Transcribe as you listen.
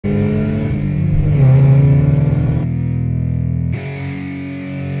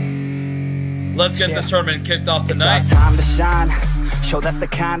let's get this tournament kicked off tonight. It's our time to shine. Show that's the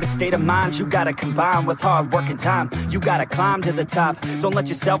kind of state of mind you gotta combine with hard work and time. You gotta climb to the top. Don't let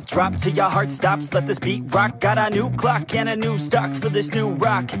yourself drop till your heart stops. Let this beat rock. Got a new clock and a new stock for this new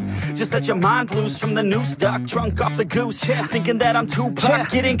rock. Just let your mind loose from the new stock. Drunk off the goose, thinking that I'm too pop.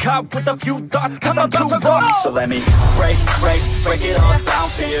 Getting caught with a few thoughts cause I'm too rock. So let me break it all down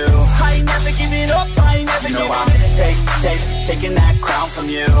for you. I ain't never giving up, I ain't never giving up. Taking that crown from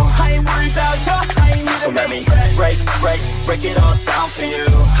you. I ain't worried about you, I ain't never. So let me break it all down for you.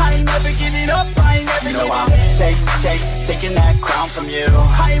 I ain't never giving up, I ain't never giving up. Taking that crown from you.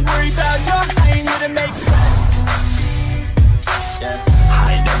 I ain't worried about you, I ain't here to make friends. Yeah.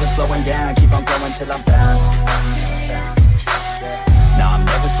 I ain't never slowing down, keep on going till I'm down. No, I'm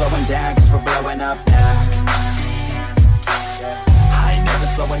never slowing down, cause we're blowing up now. I ain't never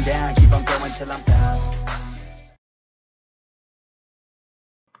slowing down, keep on going till I'm down.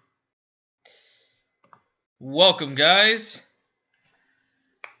 Welcome, guys,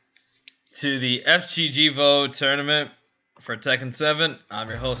 to the FGG Vote tournament for Tekken 7. I'm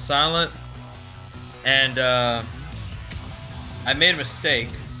your host, Silent, and I made a mistake,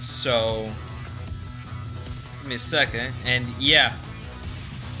 so give me a second. And yeah,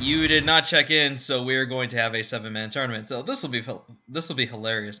 you did not check in, so we're going to have a 7-man tournament. So this will be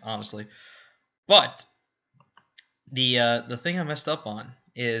hilarious, honestly. But the thing I messed up on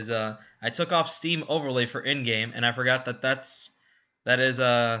is I took off Steam Overlay for in-game, and I forgot that is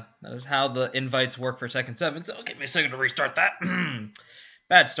how the invites work for Tekken 7. So give me a second to restart that.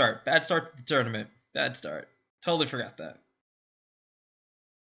 Bad start to the tournament. Bad start. Totally forgot that.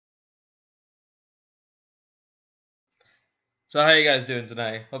 So how you guys doing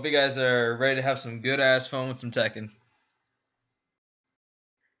tonight? Hope you guys are ready to have some good ass fun with some Tekken.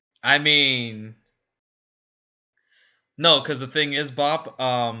 I mean, no, because the thing is, Bop,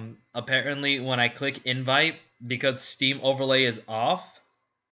 apparently when I click invite, because Steam Overlay is off,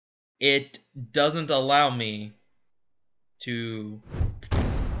 it doesn't allow me to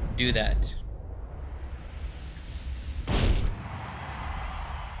do that.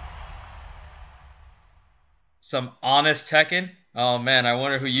 Some honest Tekken? Oh man, I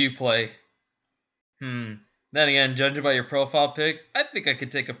wonder who you play. Then again, judging by your profile pic, I think I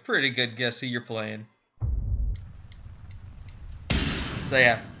could take a pretty good guess who you're playing. So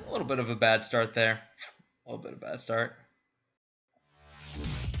yeah, a little bit of a bad start there. A little bit of a bad start.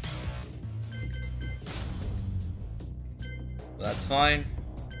 That's fine.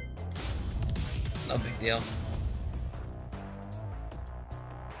 No big deal.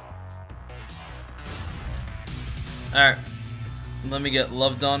 Alright. Let me get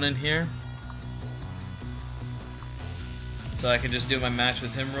Loved On in here, so I can just do my match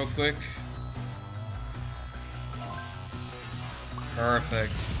with him real quick.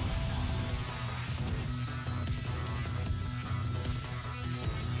 Perfect.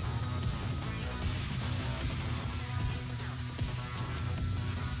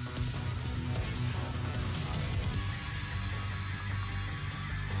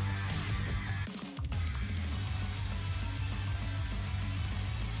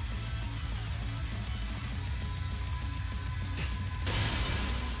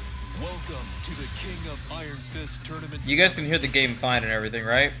 Welcome to the King of Iron Fist tournament. You guys can hear the game fine and everything,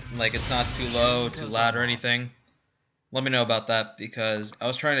 right? Like, it's not too low, too loud or anything. Let me know about that, because I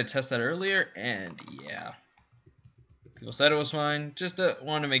was trying to test that earlier, and yeah, people said it was fine. Just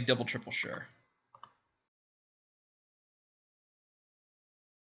wanted to make double, triple sure.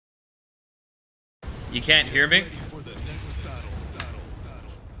 You can't hear me?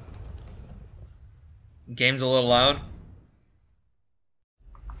 Game's a little loud.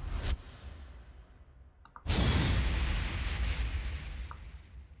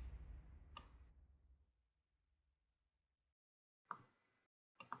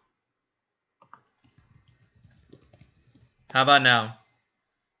 How about now?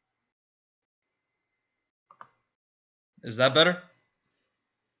 Is that better?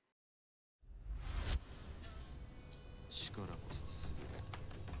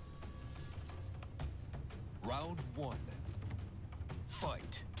 Round 1.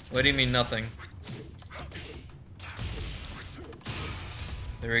 Fight. What do you mean nothing?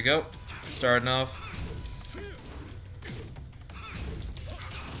 There we go. Starting off.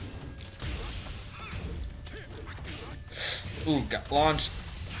 Ooh, got launched.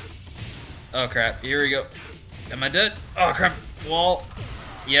 Oh crap, here we go. Am I dead? Oh crap, wall.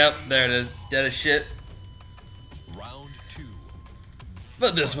 Yep, there it is. Dead as shit. Round 2.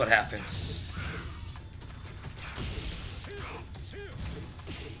 But this is what happens.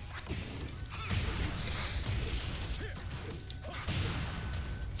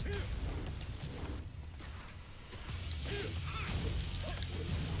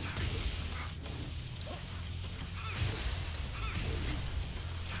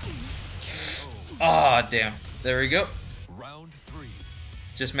 Ah, damn. There we go. Round 3.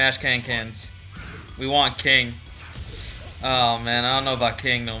 Just mash cans. We want King. Oh man, I don't know about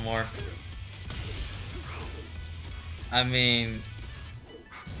King no more. I mean,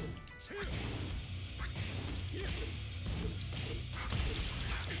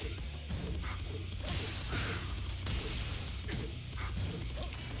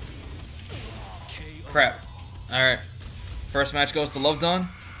 crap. Alright. First match goes to Love Dawn.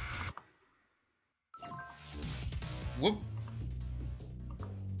 Whoop.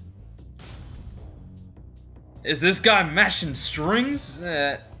 Is this guy mashing strings?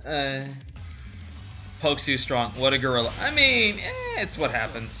 Poke's too strong. What a gorilla. I mean, it's what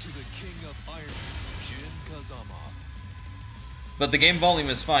happens. But the game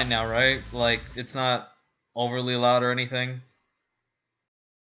volume is fine now, right? Like, it's not overly loud or anything.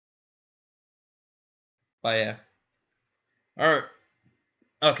 But yeah. Alright.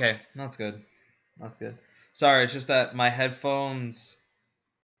 Okay, that's good. That's good. Sorry, it's just that my headphones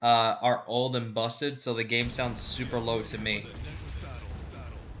are old and busted, so the game sounds super low to me.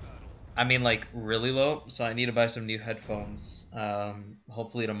 I mean, like, really low, so I need to buy some new headphones.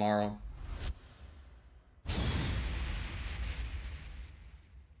 Hopefully tomorrow.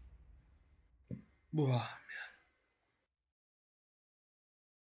 Oh, man.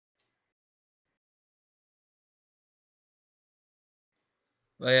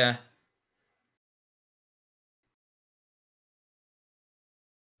 But yeah.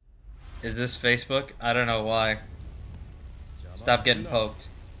 Is this Facebook? I don't know why. Stop getting poked.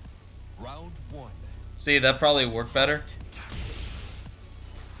 Round 1. See, that probably worked better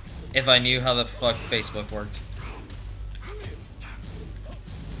if I knew how the fuck Facebook worked.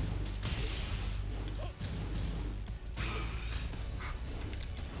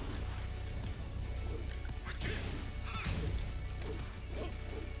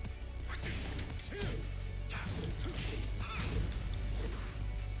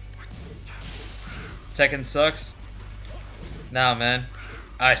 Tekken sucks? Nah, man.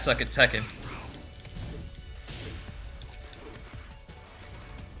 I suck at Tekken.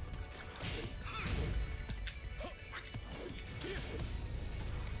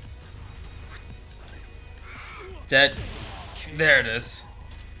 Dead. There it is.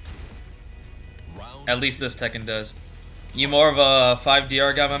 At least this Tekken does. You more of a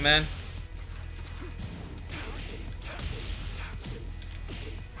 5DR guy, my man?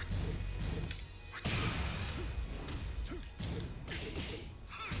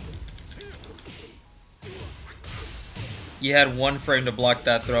 You had one frame to block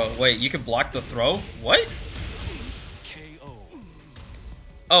that throw. Wait, you can block the throw? What?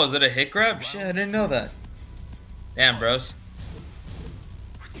 Oh, is it a hit grab? Shit, I didn't know that. Damn, bros.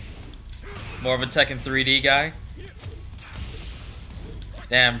 More of a Tekken 3D guy?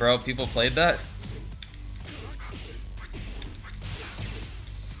 Damn, bro, people played that?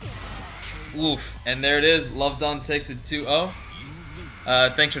 Oof, and there it is. Love Dawn takes it 2-0.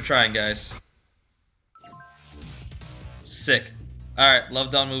 Thanks for trying, guys. Sick. Alright,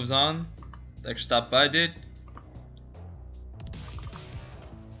 Love Dawn moves on. Thanks for stopping by, dude.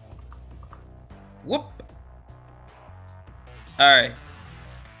 Whoop. Alright.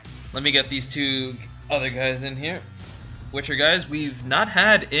 Let me get these two other guys in here. Which are guys we've not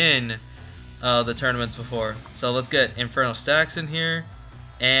had in the tournaments before. So let's get Inferno Stacks in here.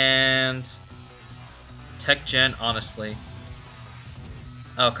 And Tech Gen, honestly.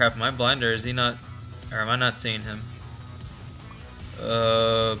 Oh crap, am I blind or is he not? Or am I not seeing him?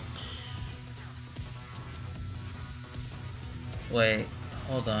 Wait,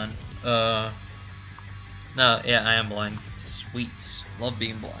 hold on. No, yeah, I am blind. Sweet. Love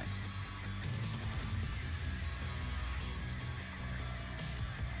being blind.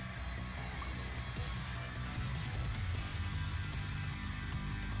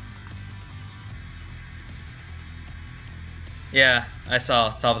 Yeah, I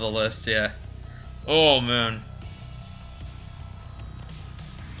saw top of the list, yeah. Oh, man.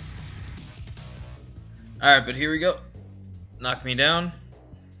 Alright, but here we go. Knock me down.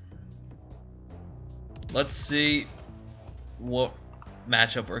 Let's see what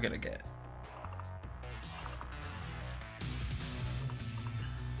matchup we're gonna get.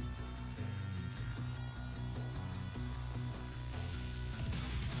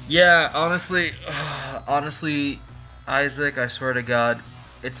 Yeah, honestly, Isaac, I swear to God,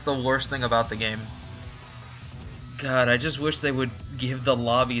 it's the worst thing about the game. God, I just wish they would give the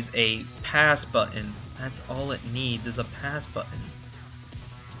lobbies a pass button. That's all it needs is a pass button.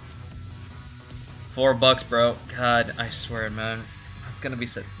 $4, bro. God, I swear, man. That's gonna be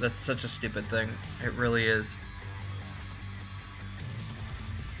that's such a stupid thing. It really is.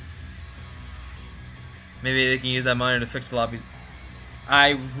 Maybe they can use that money to fix the lobbies.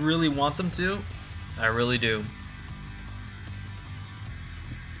 I really want them to. I really do.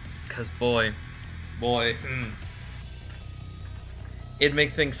 Because boy, it'd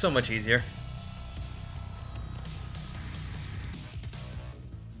make things so much easier.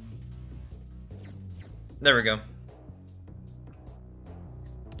 There we go.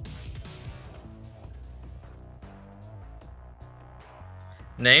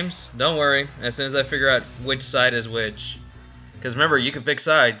 Names? Don't worry. As soon as I figure out which side is which. Because remember, you can pick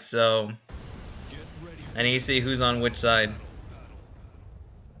sides, so I need to see who's on which side.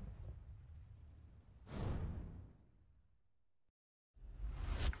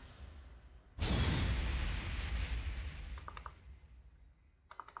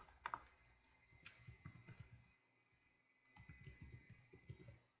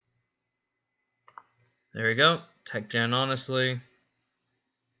 There we go. Tekken, honestly.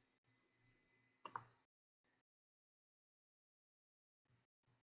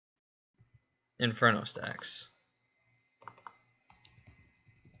 Inferno stacks.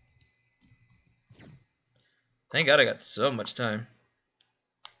 Thank God I got so much time.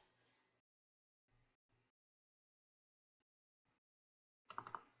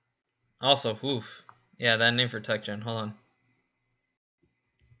 Also, oof. Yeah, that name for Tekken. Hold on.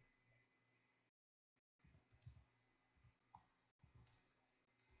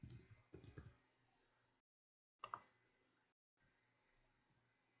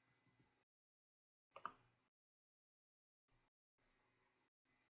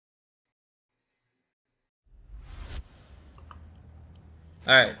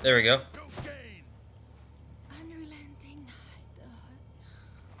 Alright, there we go.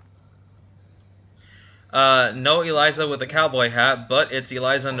 No Eliza with a cowboy hat, but it's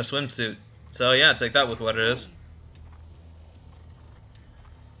Eliza in a swimsuit. So yeah, take that with what it is.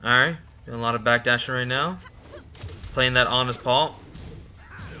 Alright, doing a lot of backdashing right now. Playing that honest Paul.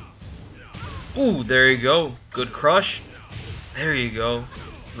 Ooh, there you go. Good crush. There you go.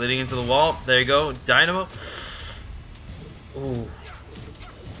 Leading into the wall. There you go. Dynamo. Ooh.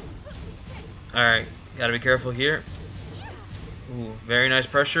 Alright, gotta be careful here. Ooh, very nice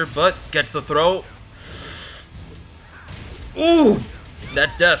pressure, but gets the throw. Ooh!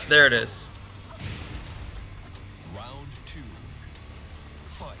 That's death. There it is. Round 2.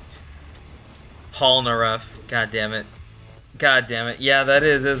 Fight. Paul and a ref. God damn it. God damn it. Yeah, that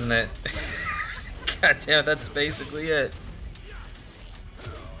is, isn't it? God damn it, that's basically it.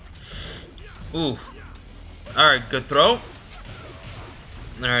 Ooh. Alright, good throw.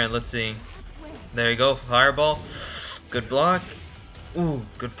 Alright, let's see. There you go, fireball. Good block. Ooh,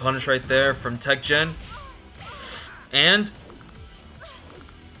 good punish right there from Tekken. And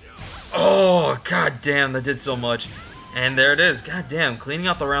oh, god damn, that did so much. And there it is. God damn, cleaning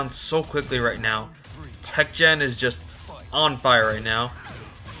out the round so quickly right now. Tekken is just on fire right now.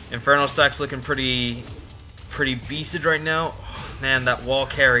 Inferno stack's looking pretty beasted right now. Oh, man, that wall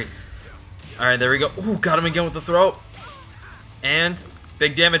carry. Alright, there we go. Ooh, got him again with the throw. And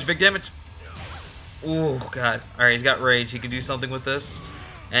big damage, big damage. Ooh, god. Alright, he's got rage. He can do something with this.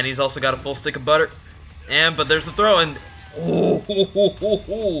 And he's also got a full stick of butter. And, but there's the throw, and ooh.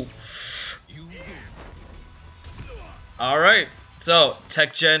 Alright, so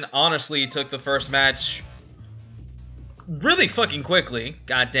Tekken honestly took the first match really fucking quickly.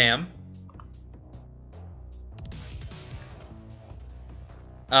 Goddamn.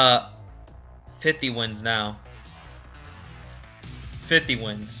 50 wins now. 50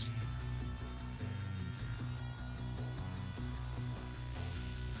 wins.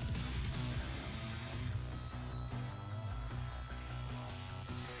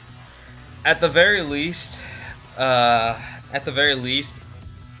 At the very least,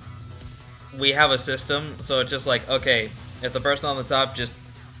 we have a system, so it's just like, okay, if the person on the top just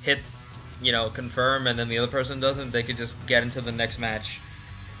hit, you know, confirm, and then the other person doesn't, they could just get into the next match.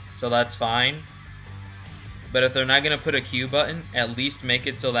 So that's fine. But if they're not going to put a queue button, at least make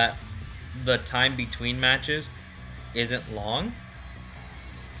it so that the time between matches isn't long.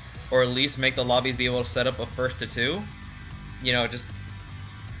 Or at least make the lobbies be able to set up a first to two. You know, just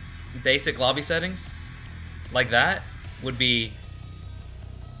basic lobby settings like that would be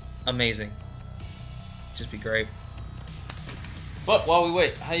amazing. Just be great. But while we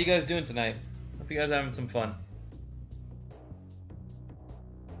wait, how you guys doing tonight? Hope you guys are having some fun.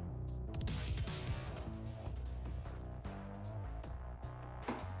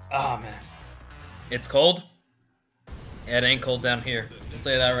 Oh man, it's cold. It ain't cold down here. I'll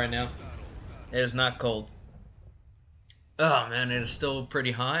tell you that right now. It is not cold. Oh man, it is still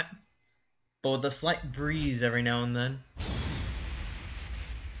pretty hot, but with a slight breeze every now and then.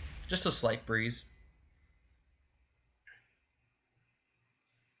 Just a slight breeze.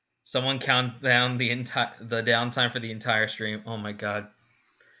 Someone count down the downtime for the entire stream. Oh my god.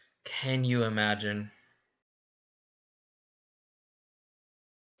 Can you imagine?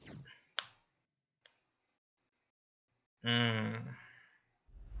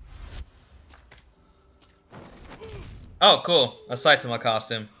 Oh, cool. A Saitama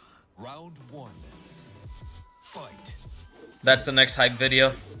costume. Round 1. Fight. That's the next hype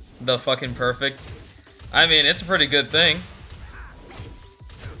video. The fucking perfect. I mean, it's a pretty good thing.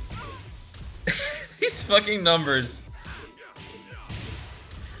 These fucking numbers.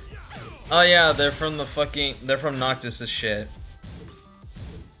 Oh yeah, they're from Noctis' shit.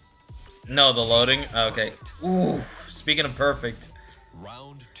 No, the loading? Okay. Ooh, speaking of perfect.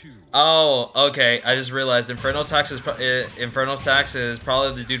 Round 2. Oh, okay. I just realized Inferno Tax is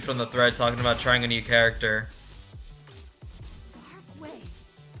probably the dude from the thread talking about trying a new character.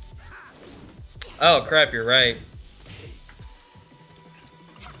 Oh crap, you're right.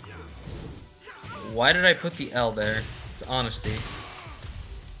 Why did I put the L there? It's honesty.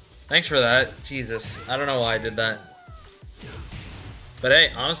 Thanks for that. Jesus, I don't know why I did that. But hey,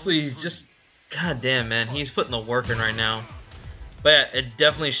 honestly, he's just... God damn, man. He's putting the work in right now. But yeah, it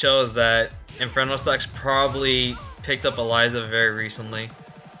definitely shows that Inferno Stocks probably picked up Eliza very recently.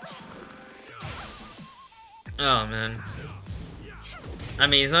 Oh, man. I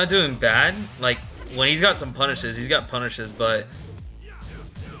mean, he's not doing bad. Like, when he's got some punishes, he's got punishes, but...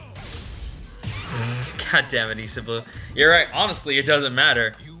 God damn it, Issa Blue. You're right. Honestly, it doesn't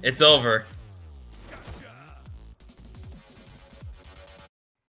matter. It's over.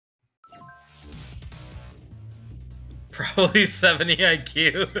 Probably 70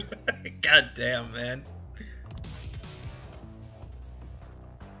 IQ. God damn, man.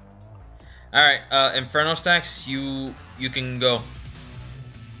 Alright, Inferno Stacks, you can go.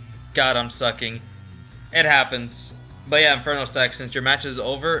 God, I'm sucking. It happens. But yeah, Inferno Stacks, since your match is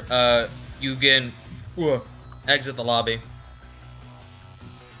over, you can exit the lobby.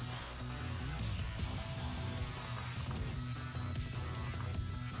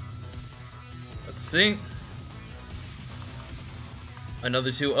 Let's see. Another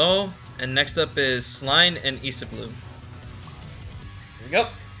 2-0, and next up is Slime and Issa Blue. Here we go.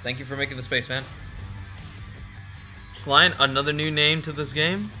 Thank you for making the space, man. Slime, another new name to this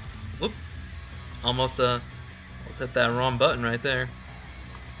game. Whoop. Almost hit that wrong button right there.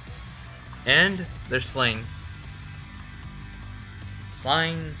 And they're slain.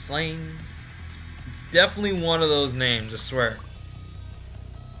 Slime, slain. It's definitely one of those names, I swear.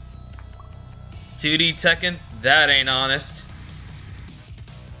 2D Tekken, that ain't honest.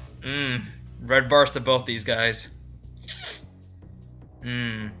 Red bars to both these guys.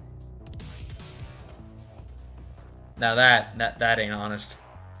 Now that ain't honest.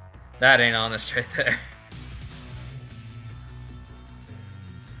 That ain't honest right there.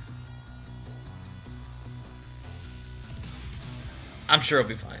 I'm sure it'll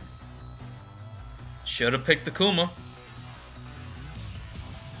be fine. Should have picked the Kuma.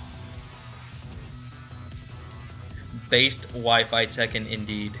 Based Wi-Fi Tekken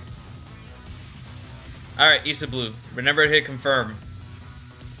indeed. Alright, Issa Blue. Remember to hit confirm.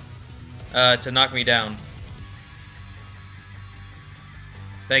 To knock me down.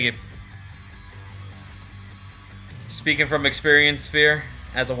 Thank you. Speaking from experience, Sphere,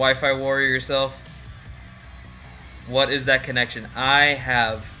 as a Wi-Fi warrior yourself, what is that connection? I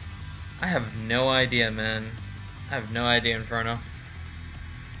have no idea, man. I have no idea, Inferno.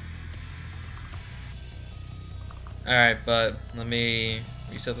 Alright, but let me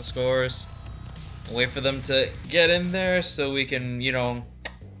reset the scores. Wait for them to get in there so we can, you know,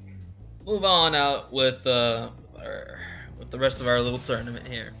 move on out with the rest of our little tournament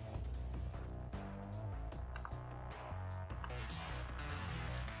here.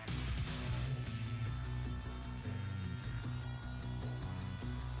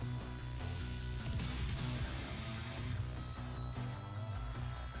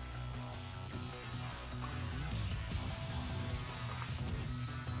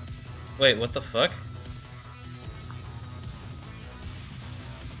 Wait, what the fuck?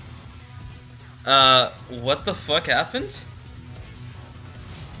 What the fuck happened?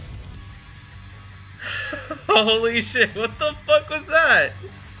 Holy shit, what the fuck was that?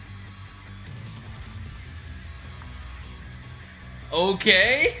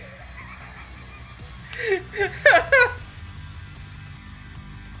 Okay.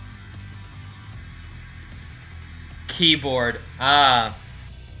 Keyboard. Ah.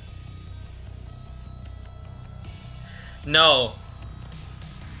 No.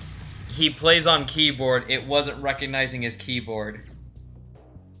 He plays on keyboard. It wasn't recognizing his keyboard.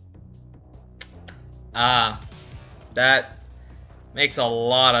 Ah. Makes a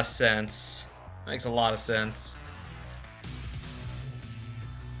lot of sense. Makes a lot of sense.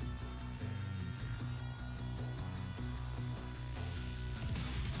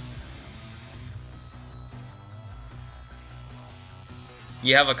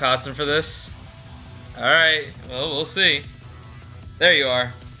 You have a costume for this? Alright, well, we'll see. There you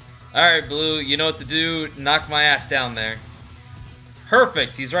are. Alright, Blue, you know what to do. Knock my ass down there.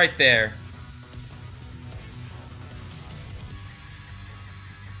 Perfect, he's right there.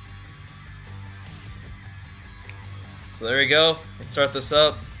 So there we go. Let's start this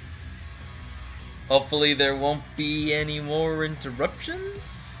up. Hopefully there won't be any more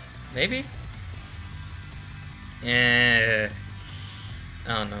interruptions. Maybe? Yeah.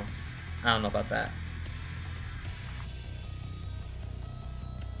 I don't know. I don't know about that.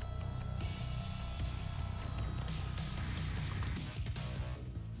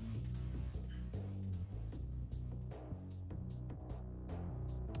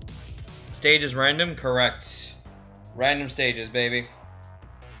 Stage is random? Correct. Random stages, baby.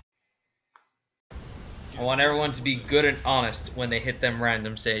 I want everyone to be good and honest when they hit them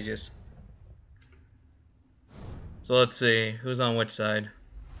random stages. So let's see, who's on which side?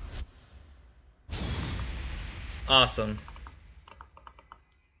 Awesome.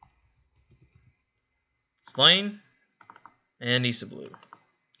 Slain and Issa Blue.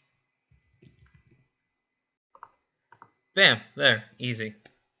 Bam, there, easy.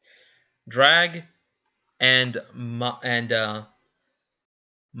 Drag and Mami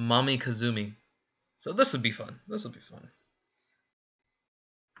Kazumi. So this would be fun. This will be fun.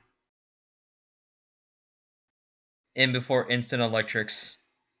 In before instant electrics.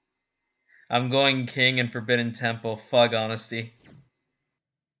 I'm going King and Forbidden Temple. Fug honesty.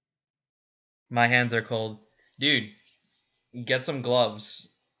 My hands are cold. Dude, get some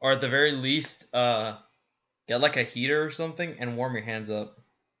gloves. Or at the very least, get like a heater or something and warm your hands up.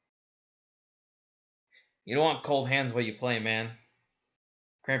 You don't want cold hands while you play, man.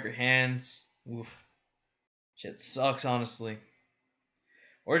 Cramp your hands. Oof. Shit sucks, honestly.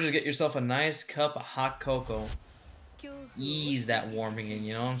 Or just get yourself a nice cup of hot cocoa. Ease that warming in,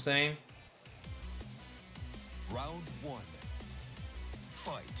 you know what I'm saying? Round 1.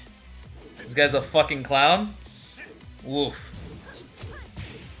 Fight. This guy's a fucking clown? Woof.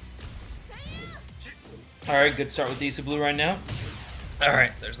 Alright, good start with Issa Blue right now.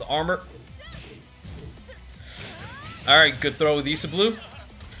 Alright, there's the armor. Alright, good throw with Issa Blue.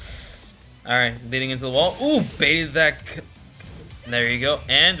 Alright, leading into the wall. Ooh, baited that. There you go.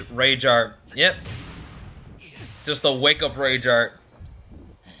 And Rage Art. Yep. Just a wake up Rage Art.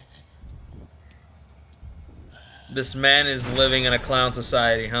 This man is living in a clown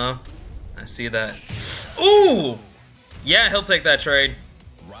society, huh? I see that. Ooh! Yeah, he'll take that trade.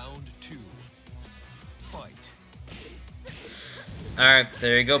 Round 2. Fight. Alright,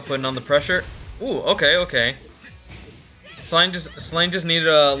 there you go, putting on the pressure. Ooh, okay, okay. Slane just needed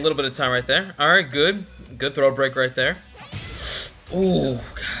a little bit of time right there. Alright, good. Good throw break right there. Ooh,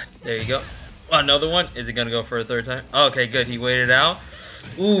 God. There you go. Another one. Is he going to go for a third time? Okay, good. He waited out.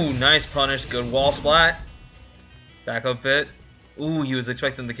 Ooh, nice punish. Good wall splat. Back up bit. Ooh, he was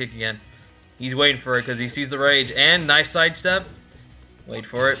expecting the kick again. He's waiting for it because he sees the rage. And nice sidestep. Wait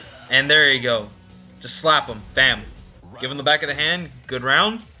for it. And there you go. Just slap him. Bam. Give him the back of the hand. Good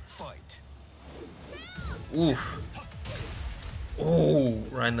round. Oof. Ooh,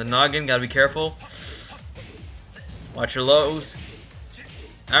 right in the noggin. Gotta be careful. Watch your lows.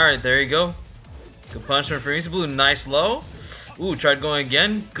 Alright, there you go. Good punishment for Issa Blue. Nice low. Ooh, tried going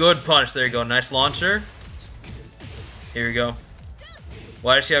again. Good punch. There you go. Nice launcher. Here we go.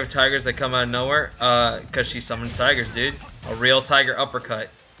 Why does she have tigers that come out of nowhere? Because she summons tigers, dude. A real tiger uppercut.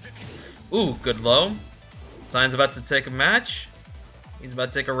 Ooh, good low. Slane's about to take a match. He's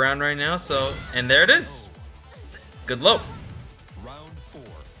about to take a round right now, so... And there it is. Good low. Round 4.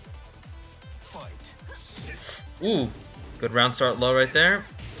 Fight. Ooh, good round start low right there.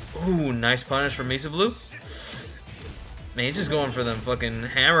 Ooh, nice punish from Issa Blue. Man, he's just going for them fucking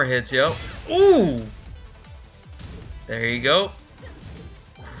hammer hits, yo. Ooh! There you go.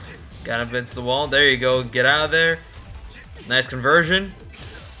 Got him against the wall. There you go. Get out of there. Nice conversion.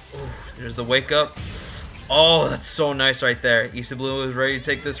 Ooh, there's the wake up. Oh, that's so nice right there. Issa Blue is ready to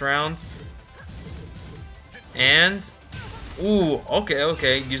take this round. And... Ooh, okay,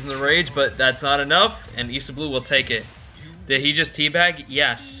 okay. Using the rage, but that's not enough. And Issa Blue will take it. Did he just teabag?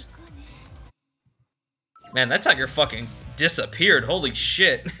 Yes. Man, that tiger fucking disappeared. Holy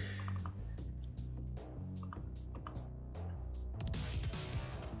shit.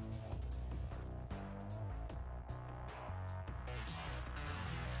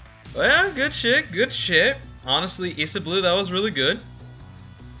 Well, good shit, good shit. Honestly, Issa Blue, that was really good.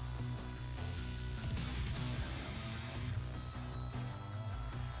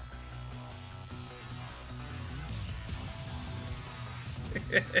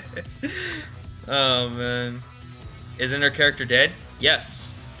 Oh man. Isn't her character dead? Yes.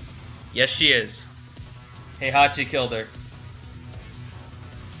 Yes, she is. Heihachi killed her.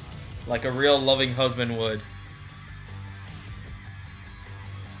 Like a real loving husband would.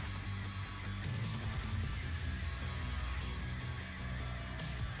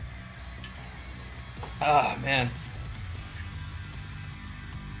 Ah, man.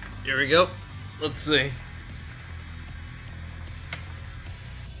 Here we go. Let's see.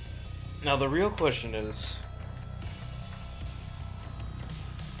 Now the real question is,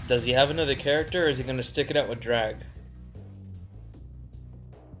 does he have another character or is he going to stick it out with drag?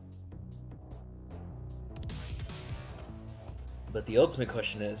 But the ultimate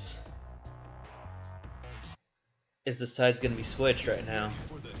question is the sides going to be switched right now?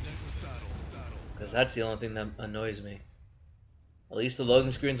 Because that's the only thing that annoys me. At least the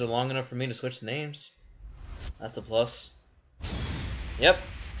loading screens are long enough for me to switch the names. That's a plus. Yep.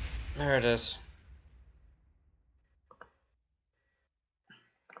 There it is.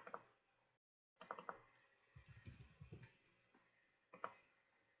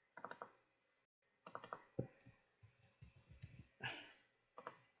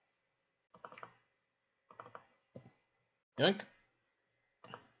 Yoink.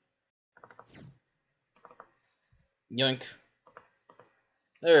 Yoink.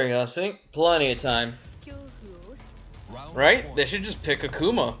 There we go, see? Plenty of time. Right? They should just pick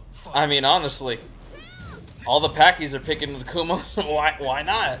Akuma. I mean, honestly. All the Packies are picking Akuma. Why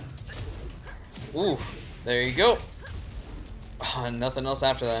not? Ooh, there you go. Oh, nothing else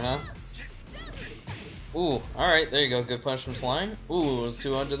after that, huh? Ooh, alright, there you go. Good punch from Slime. Ooh, it was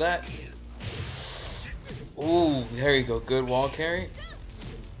 2 under that. Ooh, there you go. Good wall carry.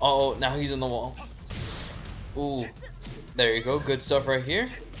 Oh, now he's in the wall. Ooh, there you go. Good stuff right here.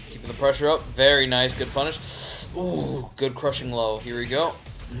 Keeping the pressure up. Very nice. Good punish. Ooh, good crushing low. Here we go.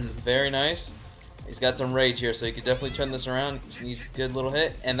 Very nice. He's got some rage here, so he could definitely turn this around. Just needs a good little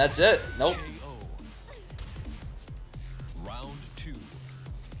hit, and that's it. Nope. Round 2.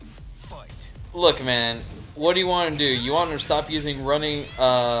 Fight. Look, man. What do you want to do? You want him to stop using running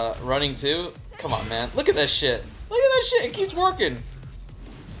too? Come on, man. Look at that shit. Look at that shit. It keeps working.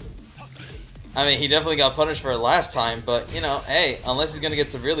 I mean, he definitely got punished for it last time, but, you know, hey, unless he's going to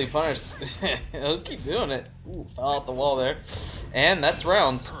get severely punished, he'll keep doing it. Ooh, fell out the wall there. And that's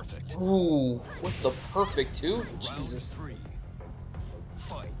round. Perfect. Ooh, with the perfect two? Jesus. Round 3.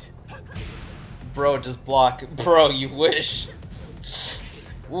 Fight. Bro, just block. Bro, you wish.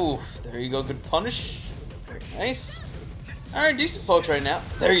 Ooh, there you go. Good punish. Very nice. Alright, decent pokes right now.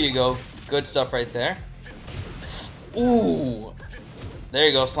 There you go. Good stuff right there. Ooh. There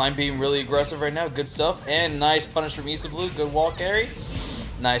you go. Slime being really aggressive right now. Good stuff. And nice punish from Issa Blue. Good wall carry.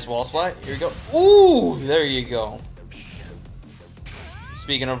 Nice wall splat. Here we go. Ooh, there you go.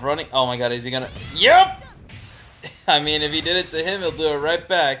 Speaking of running. Oh my god, is he gonna... Yep! I mean, if he did it to him, he'll do it right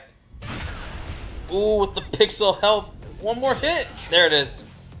back. Ooh, with the pixel health. One more hit. There it is.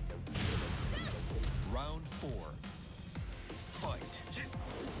 Round 4. Fight.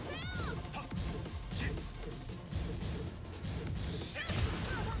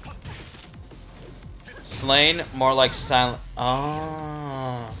 Slain, more like silent.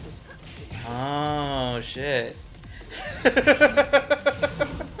 Oh. Oh, shit.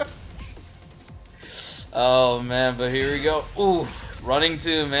 Oh, man, but here we go. Ooh, running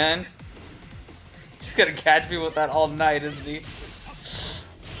too, man. He's gonna catch me with that all night, isn't he?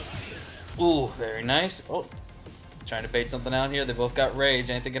 Ooh, very nice. Oh, trying to bait something out here. They both got rage.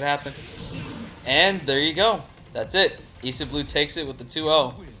 Anything could happen. And there you go. That's it. Issa Blue takes it with the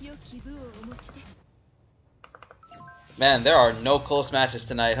 2-0. Man, there are no close matches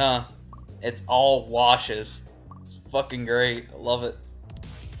tonight, huh? It's all washes. It's fucking great. I love it.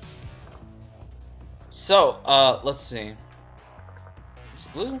 So, let's see. Issa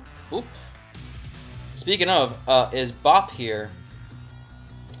Blue? Oop. Speaking of, is Bop here?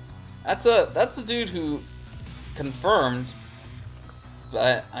 That's a dude who confirmed,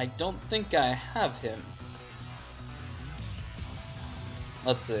 but I don't think I have him.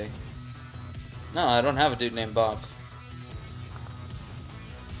 Let's see. No, I don't have a dude named Bop.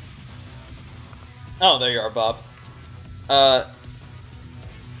 Oh, there you are, Bob.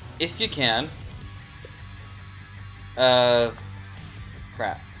 If you can.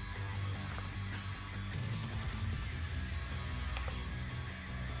 Crap.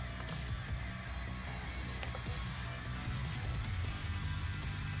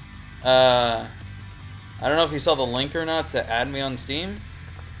 I don't know if you saw the link or not to add me on Steam.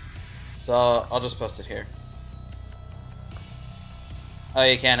 So I'll just post it here. Oh,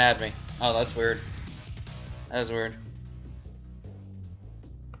 you can't add me. Oh, that's weird. That is weird.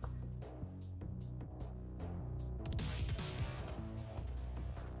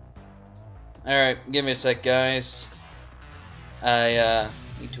 Alright, give me a sec, guys. I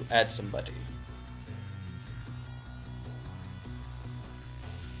need to add somebody.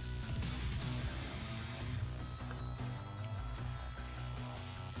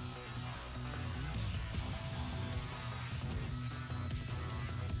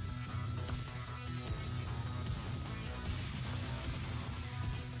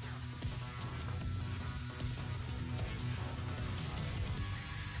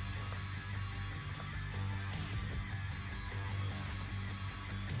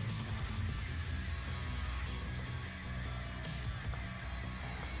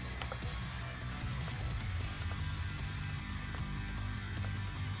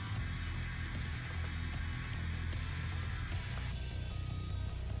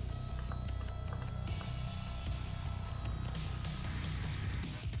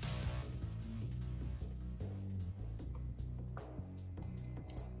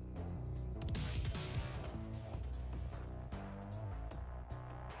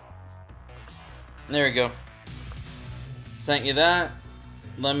 There we go. Sent you that.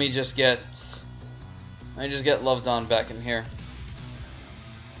 Let me just get Loved On back in here.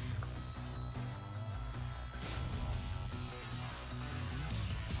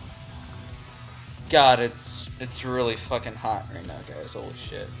 God, it's really fucking hot right now, guys. Holy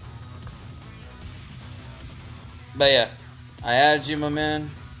shit. But yeah, I added you, my man.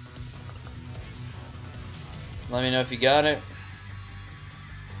 Let me know if you got it.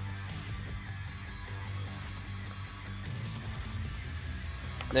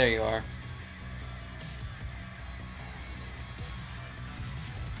 There you are.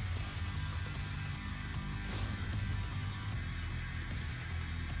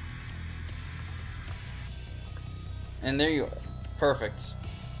 And there you are. Perfect.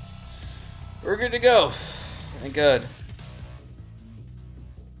 We're good to go. Thank God.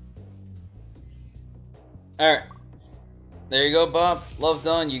 Alright. There you go, Bob. Love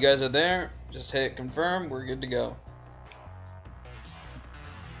done. You guys are there. Just hit confirm. We're good to go.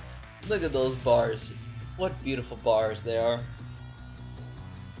 Look at those bars. What beautiful bars they are.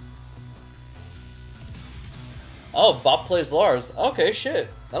 Oh, Bob plays Lars. Okay, shit.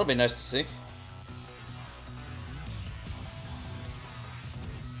 That'll be nice to see.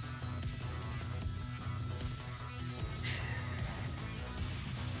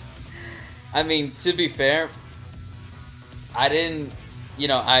 I mean, to be fair, I didn't, you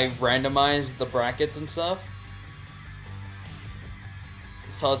know, I randomized the brackets and stuff.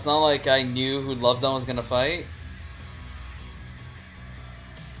 So it's not like I knew who Loved On was gonna fight.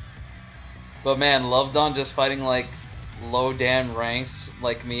 But man, Loved On just fighting like low Dan ranks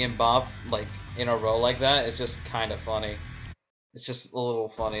like me and Bob like in a row like that is just kind of funny. It's just a little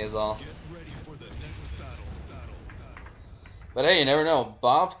funny is all. But hey, you never know.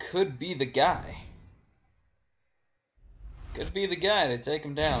 Bob could be the guy. Could be the guy to take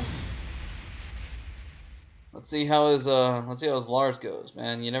him down. Let's see how his Lars goes,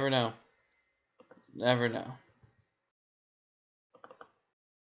 man. You never know. Never know.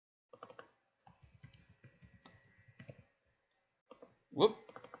 Whoop.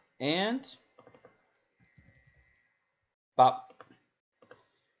 And pop.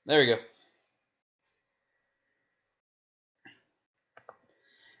 There we go.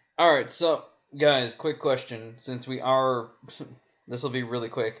 Alright, so guys, quick question. Since we are this will be really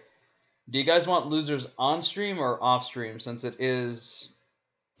quick. Do you guys want losers on stream or off stream, since it is,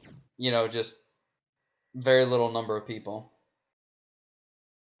 you know, just very little number of people?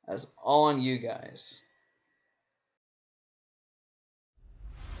 That's all on you guys.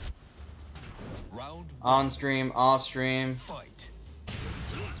 Round on stream, off stream, fight.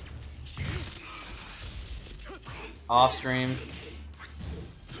 off stream,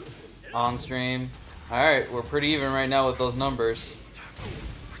 on stream. Alright, we're pretty even right now with those numbers.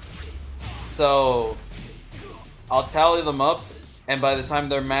 So, I'll tally them up, and by the time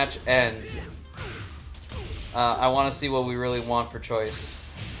their match ends, I want to see what we really want for choice.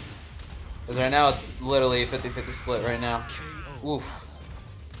 Because right now it's literally a 50-50 split right now. Oof.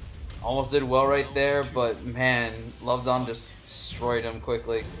 Almost did well right there, but man, Loved On just destroyed him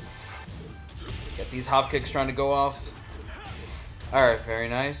quickly. Got these hop kicks trying to go off. Alright, very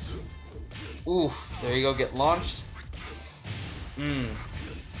nice. Oof, there you go, get launched.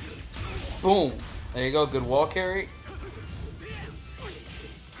 Boom. There you go, good wall carry.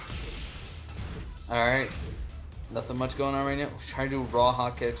 Alright. Nothing much going on right now. Trying to do raw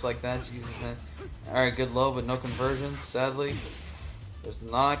hot kicks like that. Jesus, man. Alright, good low, but no conversion, sadly. There's the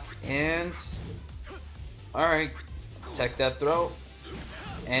knock, and... Alright. Tech that throw.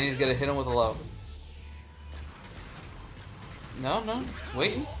 And he's gonna hit him with a low. No, no.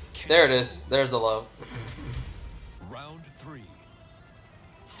 Waiting. There it is. There's the low. Round 3.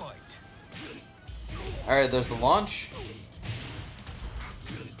 Fight. Alright, there's the launch.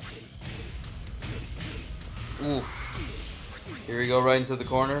 Oof. Here we go, right into the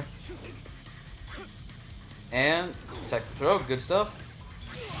corner. And tech the throw, good stuff.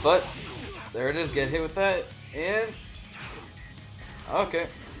 But there it is, get hit with that. And okay.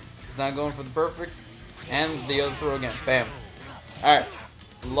 He's not going for the perfect. And the other throw again. Bam. Alright.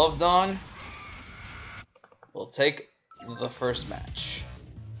 Love Dawn will take the first match.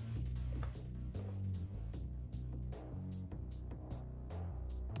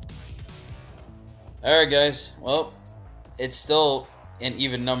 Alright guys, well, it's still an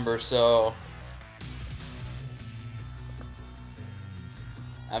even number, so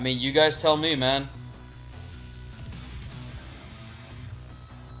I mean, you guys tell me, man.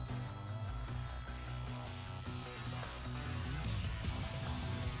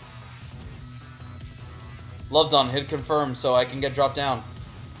 Loved on, hit confirm so I can get dropped down.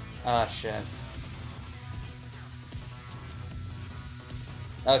 Ah, shit.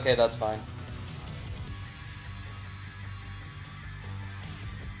 Okay, that's fine.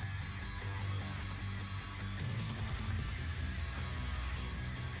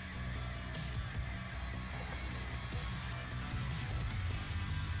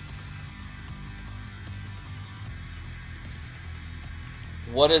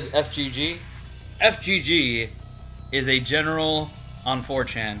 What is FGG? FGG is a general on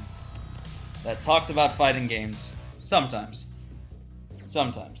 4chan that talks about fighting games. Sometimes.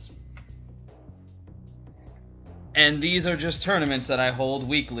 Sometimes. And these are just tournaments that I hold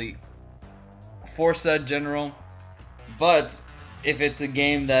weekly for said general. But if it's a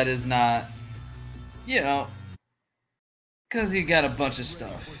game that is not, you know, because you got a bunch of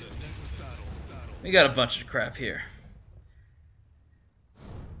stuff. We got a bunch of crap here.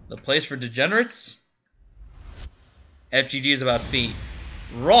 The place for degenerates? FGG is about feet.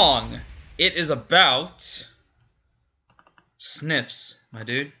 Wrong! It is about sniffs, my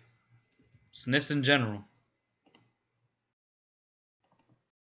dude. Sniffs in general.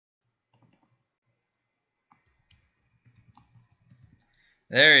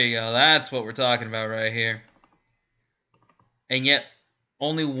 There you go. That's what we're talking about right here. And yet,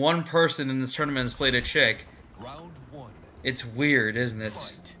 only one person in this tournament has played a chick. Round 1. It's weird, isn't it?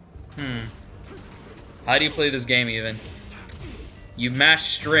 Fight. How do you play this game even? You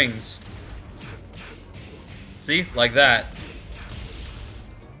mash strings. See? Like that.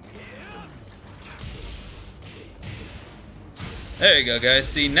 There you go, guys.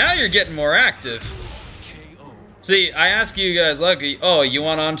 See, now you're getting more active. KO. See, I ask you guys, like, oh, you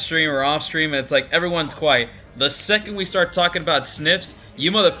want on stream or off stream? And it's like everyone's quiet. The second we start talking about sniffs,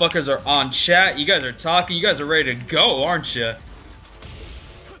 you motherfuckers are on chat. You guys are talking. You guys are ready to go, aren't you?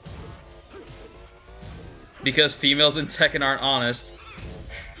 Because females in Tekken aren't honest.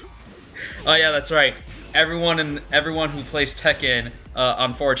 Oh yeah, that's right. Everyone who plays Tekken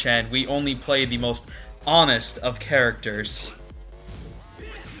on 4chan, we only play the most honest of characters.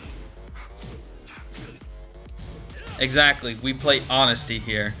 Exactly, we play honesty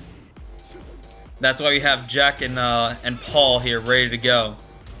here. That's why we have Jack and Paul here ready to go.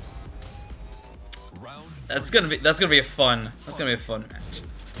 That's gonna be a fun match.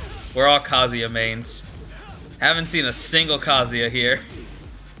 We're all Kazuya mains. Haven't seen a single Kazuya here.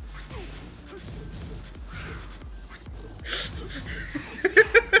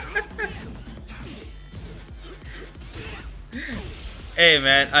 Hey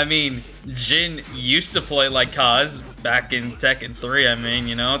man, I mean, Jin used to play like Kaz back in Tekken 3, I mean,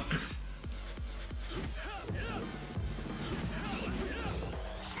 you know.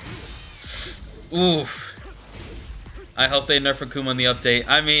 Oof. I hope they nerf Akuma in the update.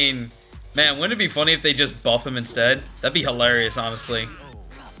 I mean, man, wouldn't it be funny if they just buff him instead? That'd be hilarious, honestly.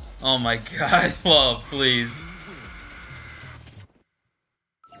 Oh my god, love, please.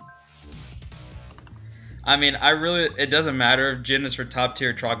 I mean, it doesn't matter if Jin is for top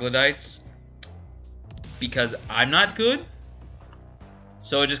tier troglodytes, because I'm not good,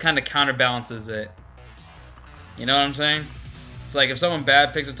 so it just kind of counterbalances it. You know what I'm saying? It's like if someone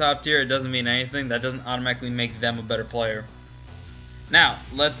bad picks a top tier, it doesn't mean anything. That doesn't automatically make them a better player. Now,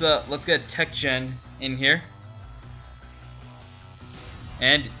 let's get Tech Gen in here.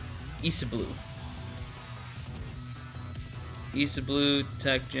 And Isablu. Isablu,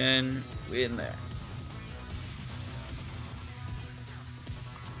 Tech Gen, we in there.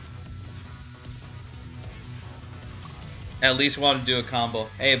 At least wanted to do a combo.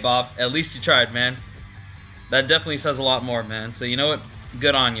 Hey, Bob, at least you tried, man. That definitely says a lot more, man. So you know what?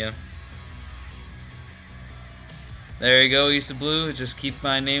 Good on you. There you go, Issa Blue. Just keep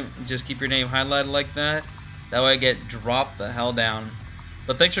your name highlighted like that. That way I get dropped the hell down.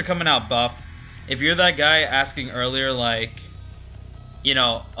 But thanks for coming out, Bob. If you're that guy asking earlier, like, you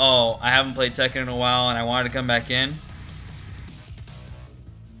know, oh, I haven't played Tekken in a while and I wanted to come back in.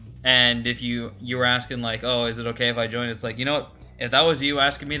 And if you were asking like, oh, is it okay if I join? It's like, you know what? If that was you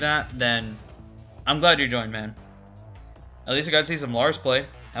asking me that, then I'm glad you joined, man. At least I got to see some Lars play.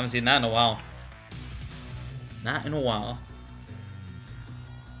 Haven't seen that in a while. Not in a while.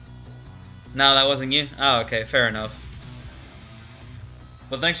 No, that wasn't you? Oh, okay, fair enough.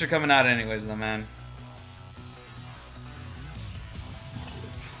 But thanks for coming out anyways, though, man.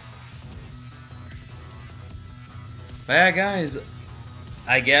 But yeah, guys,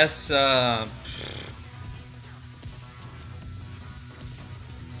 I guess, I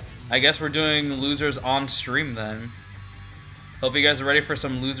guess we're doing losers on stream then. Hope you guys are ready for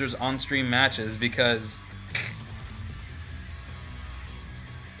some losers on stream matches, because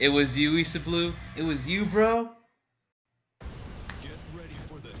it was you, Issa Blue. It was you, bro. Get ready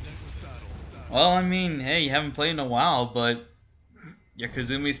for the next battle. Well, I mean, hey, you haven't played in a while, but your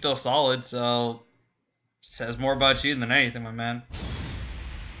Kazumi's still solid, so says more about you than anything, my man.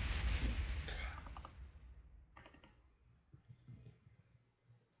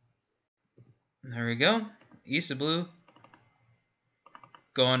 There we go. Issa Blue.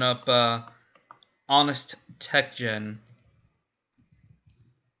 Going up, Honest Tech Gen.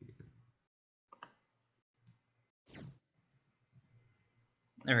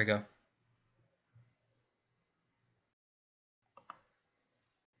 There we go.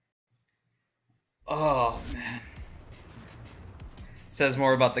 Oh, man. Says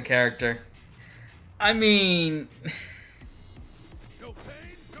more about the character. I mean... No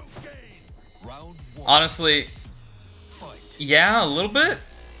pain, no gain. Round one. honestly, Fight. yeah, a little bit.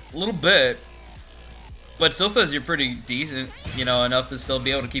 A little bit. But still says you're pretty decent, you know, enough to still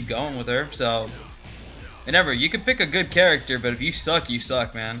be able to keep going with her, so... Whatever, you can pick a good character, but if you suck,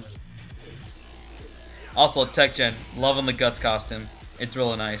 man. Also, Tech Gen, loving the Guts costume. It's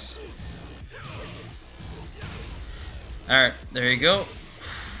really nice. Alright, there you go.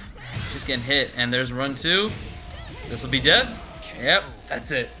 He's just getting hit, and there's run 2. This will be dead. Yep,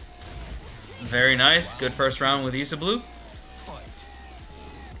 that's it. Very nice. Good first round with Issa Blue. Fight.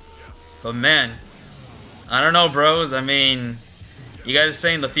 But man, I don't know, bros. I mean, you guys are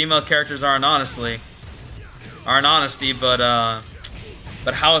saying the female characters aren't honesty, but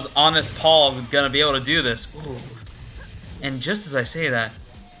how is Honest Paul gonna be able to do this? Ooh. And just as I say that,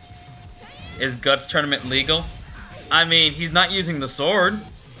 is Guts tournament legal? I mean, he's not using the sword.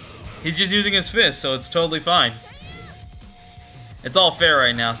 He's just using his fist, so it's totally fine. It's all fair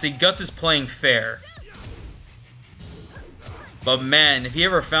right now. See, Guts is playing fair. But man, if he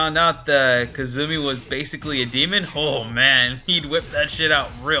ever found out that Kazumi was basically a demon, oh man, he'd whip that shit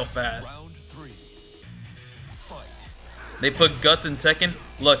out real fast. Round 3. Fight. They put Guts in Tekken.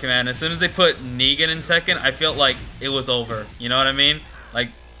 Look, man, as soon as they put Negan in Tekken, I felt like it was over. You know what I mean? Like,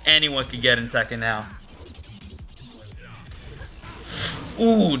 anyone could get in Tekken now.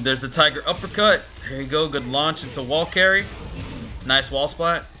 Ooh, there's the Tiger Uppercut. There you go, good launch into wall carry. Nice wall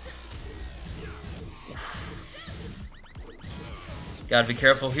splat. Gotta be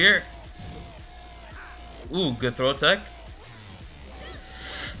careful here. Ooh, good throw tech.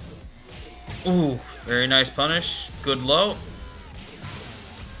 Ooh, very nice punish. Good low.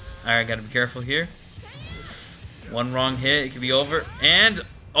 Alright, gotta be careful here. One wrong hit, it could be over. And,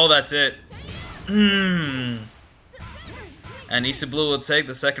 oh, that's it. And Issa Blue will take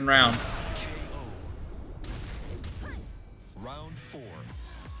the second round. KO. Round 4.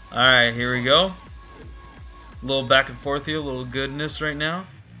 Alright, here we go. A little back and forth here, a little goodness right now.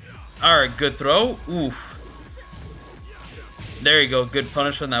 Alright, good throw. Oof. There you go, good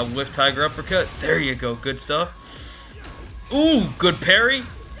punish on that whiff Tiger Uppercut. There you go, good stuff. Ooh, good parry.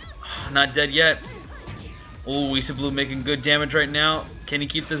 Not dead yet. Ooh, Issa Blue making good damage right now. Can he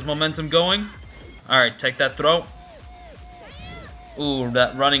keep this momentum going? Alright, take that throw. Ooh,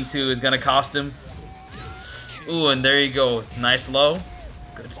 that running 2 is going to cost him. Ooh, and there you go. Nice low.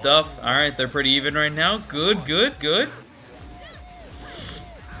 Good stuff. Alright, they're pretty even right now. Good, good, good.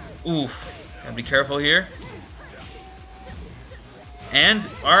 Oof. Gotta be careful here. And,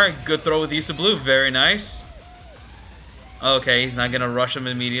 alright, good throw with Issa Blue. Very nice. Okay, he's not going to rush him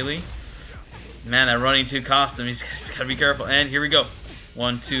immediately. Man, that running 2 cost him. He's got to be careful. And here we go.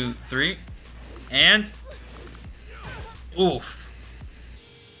 1, 2, 3. And... Oof.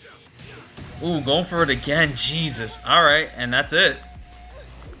 Ooh, going for it again. Jesus. Alright, and that's it.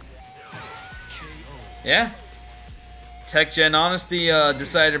 Yeah. Tech Gen Honesty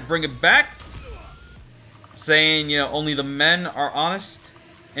decided to bring it back. Saying, you know, only the men are honest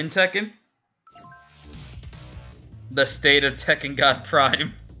in Tekken. The state of Tekken God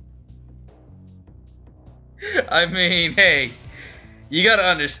Prime. I mean, hey, you gotta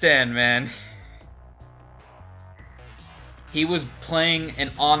understand, man. He was playing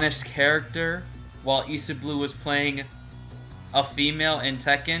an honest character while Issa Blue was playing a female in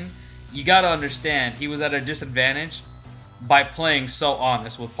Tekken. You gotta understand, he was at a disadvantage by playing so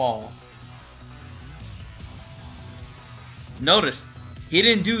honest with Paul. Notice, he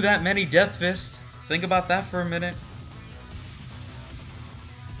didn't do that many Death Fists. Think about that for a minute.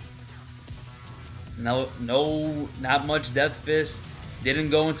 No, not much Death Fist.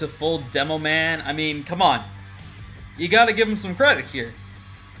 Didn't go into full Demo Man. I mean, come on. You gotta give him some credit here.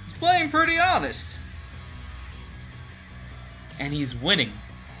 He's playing pretty honest. And he's winning.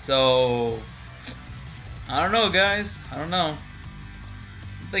 So, I don't know, guys. I don't know.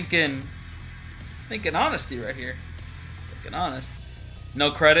 I'm thinking honesty right here. Thinking honest.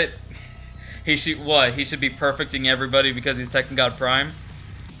 No credit. He should be perfecting everybody because he's Tekken God Prime.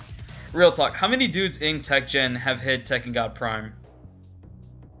 Real talk, how many dudes in Tech Gen have hit Tekken God Prime?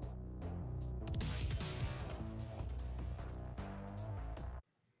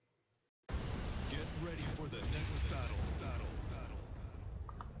 Get ready for the next battle.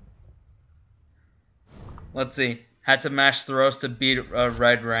 Let's see. Had to mash throws to beat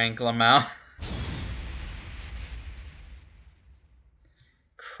red rank Lamau.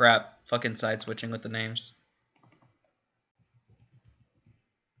 Crap. Fucking side switching with the names.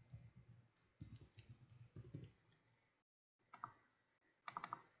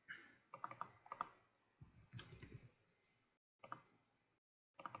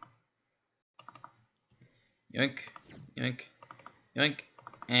 Yoink, yoink, yoink,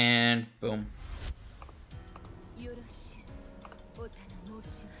 and boom.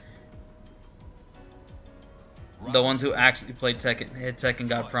 The ones who actually played Tekken, hit Tekken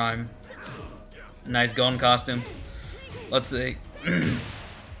got Prime. Nice Gon costume. Let's see.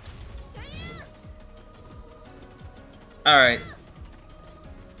 Alright.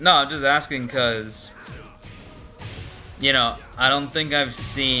 No, I'm just asking because, you know, I don't think I've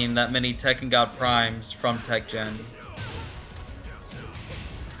seen that many Tekken God Primes from Tech Gen.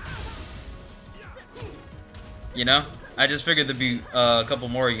 You know? I just figured there'd be a couple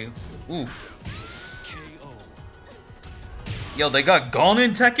more of you. Oof. Yo, they got Gon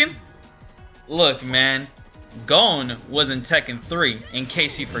in Tekken? Look, man. Gon was in Tekken 3, in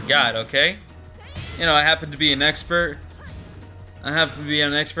case you forgot, okay? You know, I happen to be an expert. I happen to be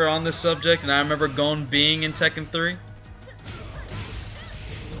an expert on this subject, and I remember Gon being in Tekken 3.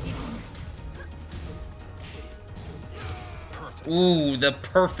 Ooh, the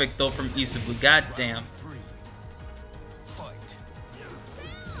perfect though from Issa Blue. Goddamn.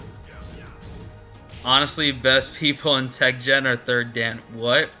 Honestly, best people in Tech Gen are third Dan.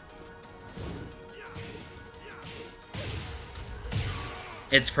 What?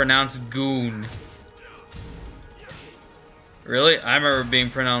 It's pronounced Goon. Really? I remember being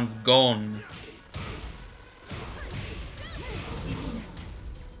pronounced Gon.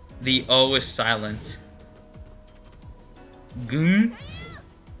 The O is silent. Goon?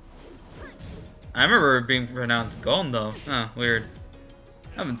 I remember it being pronounced Gon though. Huh, weird.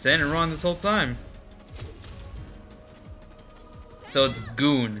 I've been saying it wrong this whole time. So it's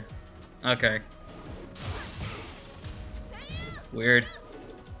Goon. Okay. Weird.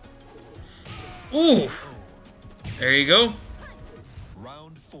 Oof! There you go.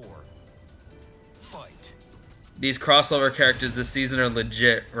 Round 4. Fight. These crossover characters this season are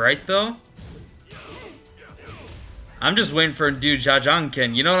legit, right though? I'm just waiting for a dude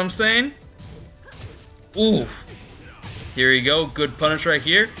Jajangken, you know what I'm saying? Oof. Here you go, good punish right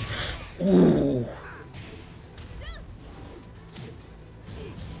here. Ooh.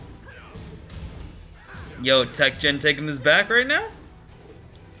 Yo, Tech Gen taking this back right now?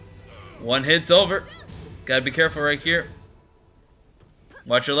 One hit's over. It's gotta be careful right here.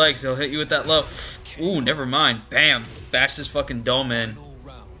 Watch your legs, he'll hit you with that low. Ooh, never mind. Bam. Bash this fucking dome in.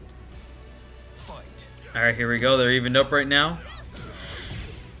 Alright, here we go. They're evened up right now.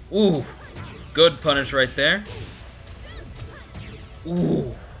 Ooh. Good punish right there.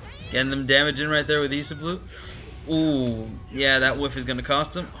 Ooh. Getting them damage in right there with Issa Blue. Ooh. Yeah, that whiff is gonna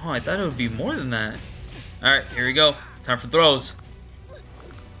cost him. Oh, I thought it would be more than that. Alright, here we go. Time for throws.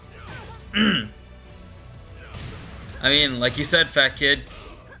 I mean, like you said, fat kid.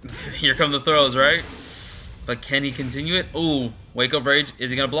 Here come the throws, right? But can he continue it? Ooh, wake up rage.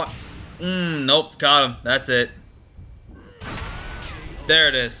 Is he gonna block? Nope, got him. That's it. There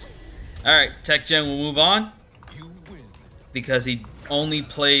it is. Alright, Tekken will move on. You win. Because he only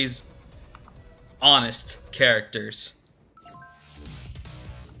plays honest characters.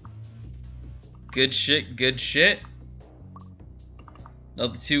 Good shit, good shit.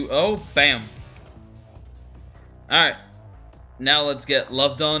 Another 2-0, bam. Alright, now let's get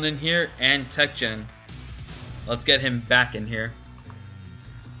Love Dawn in here and Tekken. Let's get him back in here.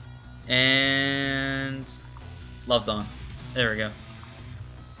 And Love Dawn. There we go.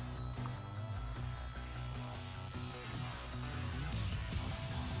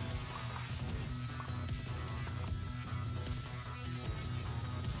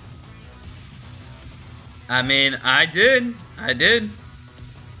 I mean, I did.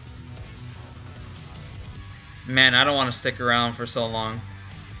 Man, I don't want to stick around for so long.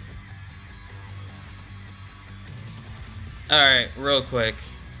 Alright, real quick.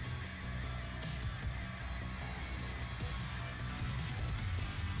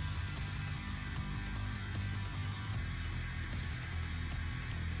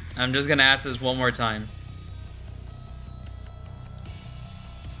 I'm just gonna ask this one more time.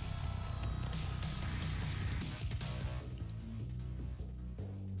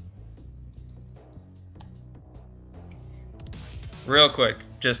 Real quick,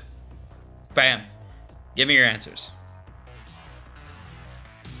 just bam. Give me your answers.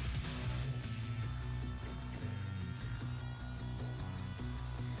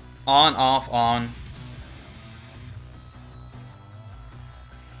 On, off, on.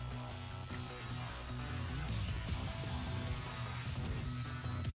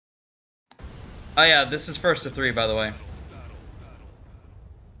 Oh yeah, this is first to 3, by the way.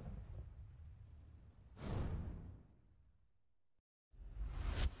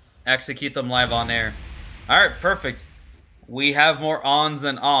 Execute them live on air. Alright, perfect. We have more ons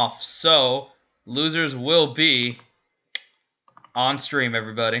than offs, so losers will be on stream,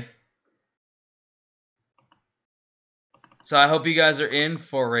 everybody. So I hope you guys are in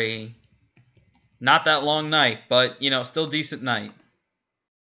for a not that long night, but, you know, still decent night.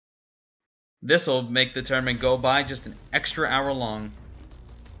 This will make the tournament go by just an extra hour long.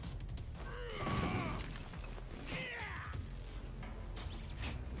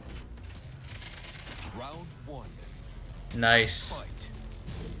 Round 1. Nice. Fight.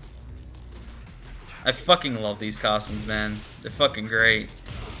 I fucking love these costumes, man. They're fucking great.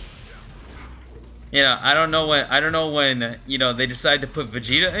 You know, I don't know when you know, they decide to put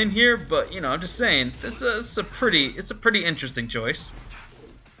Vegeta in here, but you know, I'm just saying this is a pretty interesting choice.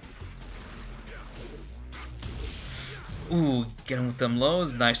 Ooh, get him with them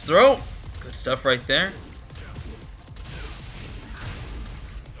lows. Nice throw. Good stuff right there.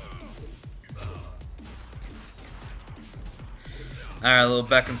 Alright, a little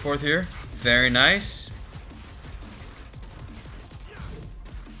back and forth here. Very nice.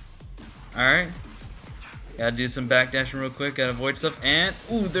 Alright. Gotta do some backdashing real quick. Gotta avoid stuff. And,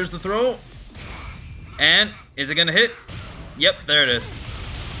 ooh, there's the throw. And, is it gonna hit? Yep, there it is.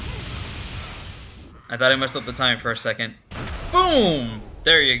 I thought I messed up the time for a second. Boom!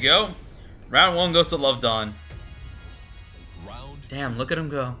 There you go. Round 1 goes to Love Dawn. Damn, look at him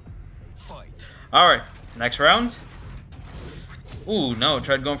go. Alright, next round. Ooh, no,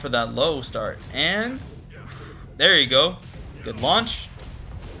 tried going for that low start. And there you go. Good launch.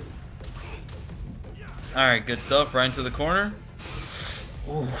 Alright, good stuff. Right into the corner.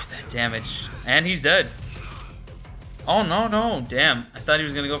 Ooh, that damage. And he's dead. Oh, no, no. Damn. I thought he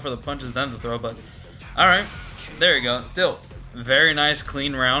was going to go for the punches then the throw, but... Alright. There you go. Still, very nice,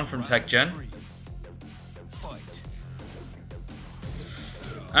 clean round from Tekken.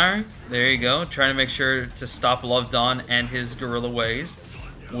 Alright, there you go. Trying to make sure to stop Love Dawn and his gorilla ways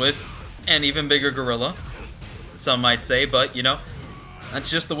with an even bigger gorilla, some might say, but you know, that's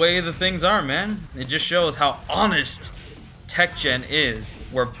just the way the things are, man. It just shows how honest Tekken is,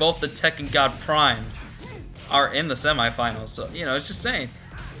 where both the Tekken God Primes are in the semifinals. So, you know, it's just saying,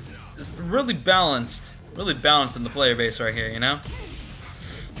 it's really balanced in the player base right here, you know?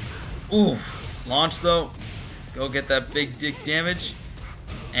 Ooh, launch though. Go get that big dick damage.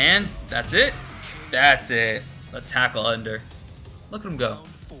 And that's it. That's it. The tackle under. Look at him go.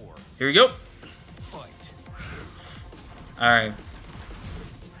 Here we go. Alright.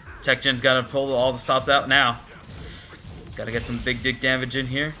 Tekken's got to pull all the stops out now. Got to get some big dick damage in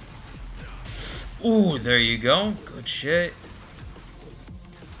here. Ooh, there you go. Good shit.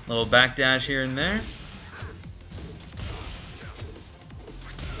 Little backdash here and there.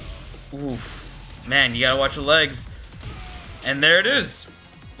 Oof. Man, you got to watch the legs. And there it is.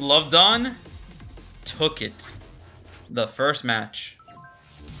 Love Dawn took it. The first match.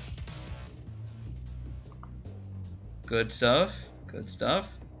 Good stuff. Good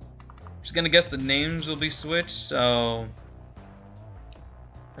stuff. Just gonna guess the names will be switched, so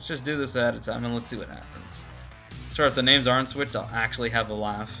let's just do this at a time and let's see what happens. So if the names aren't switched, I'll actually have a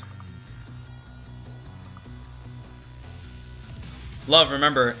laugh. Love,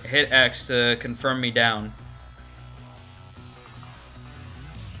 remember, hit X to confirm me down.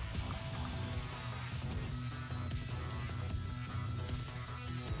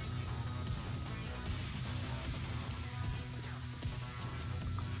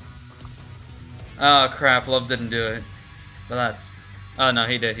 Oh crap, Love didn't do it. But that's... Oh no,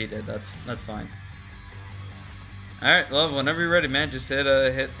 he did. That's fine. Alright, Love, whenever you're ready, man, just hit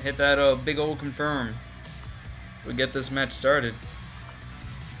that big old confirm. We get this match started.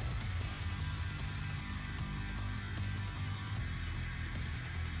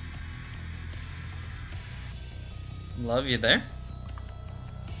 Love, you there?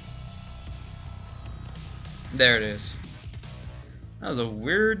 There it is. That was a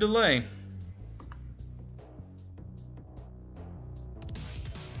weird delay.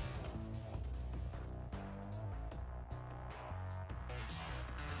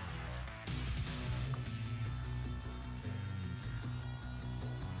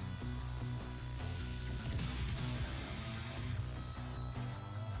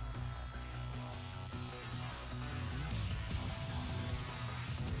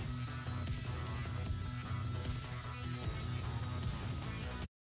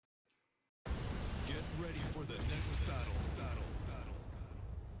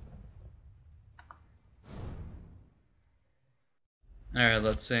 Alright,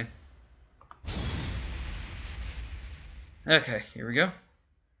 let's see. Okay, here we go.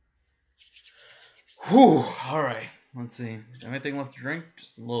 Whew, alright. Let's see. Anything left to drink?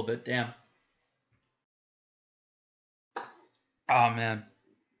 Just a little bit, damn. Oh man.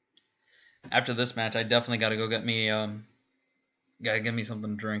 After this match, I definitely gotta go get me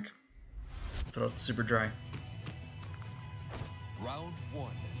something to drink. Throat super dry. Round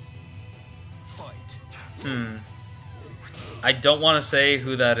 1. Fight. I don't want to say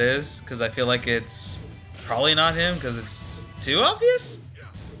who that is, because I feel like it's probably not him, because it's too obvious?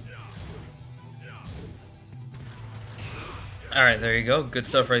 Alright, there you go. Good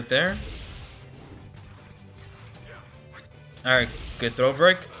stuff right there. Alright, good throw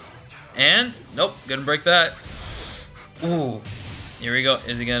break. And, nope, gonna break that. Ooh, here we go.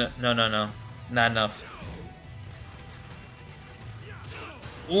 Is he gonna... No. Not enough.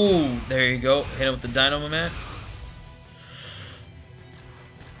 Ooh, there you go. Hit him with the Dynamo Man.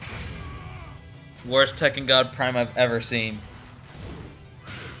 Worst Tekken God Prime I've ever seen.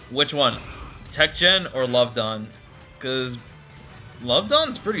 Which one? Tekken or Love Dawn? Because Love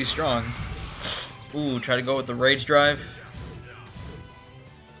Dawn's pretty strong. Ooh, try to go with the Rage Drive.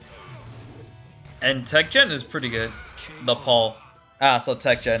 And Tekken is pretty good. The Paul. Ah, so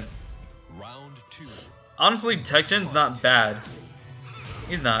Tekken. Round 2. Honestly, Tekken's not bad.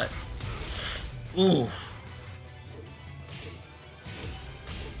 He's not. Ooh.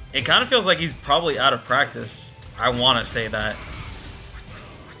 It kind of feels like he's probably out of practice. I want to say that.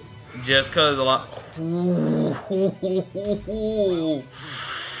 Just because a lot... Ooh.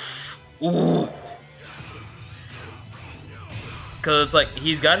 Because it's like,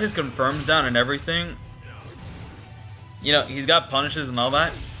 he's got his confirms down and everything. You know, he's got punishes and all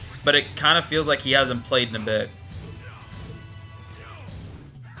that. But it kind of feels like he hasn't played in a bit.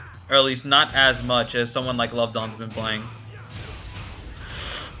 Or at least not as much as someone like Love Dawn's been playing.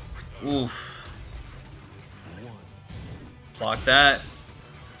 Oof. Block that.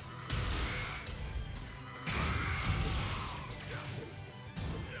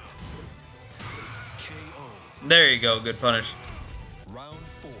 There you go, good punish. Round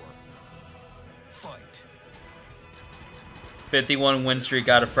 4. Fight. 51 win streak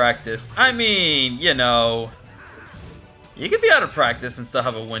out of practice. I mean, you know, you could be out of practice and still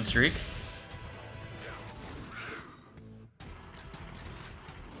have a win streak.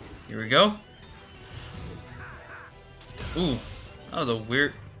 Here we go. Ooh, that was a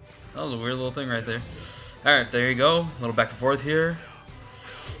weird little thing right there. All right, there you go. A little back and forth here.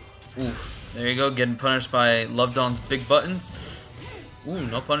 Ooh, there you go. Getting punished by Love Dawn's big buttons. Ooh,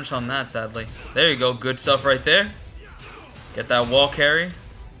 no punish on that, sadly. There you go. Good stuff right there. Get that wall carry.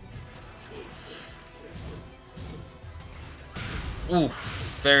 Ooh,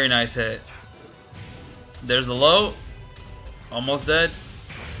 very nice hit. There's the low. Almost dead.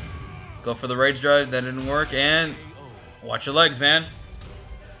 Go for the Rage Drive, that didn't work, and watch your legs, man.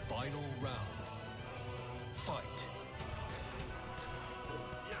 Final round. Fight.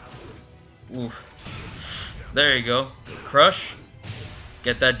 Oof. There you go. Crush.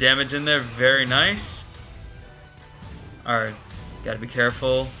 Get that damage in there, very nice. Alright, gotta be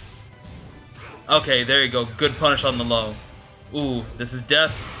careful. Okay, there you go. Good punish on the low. Ooh, this is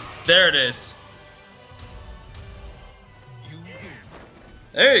death. There it is.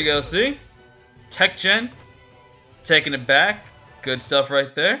 There you go, see? Tech Gen. Taking it back. Good stuff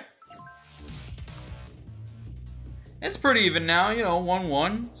right there. It's pretty even now, you know,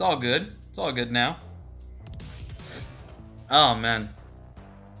 1-1. It's all good. It's all good now. Oh, man.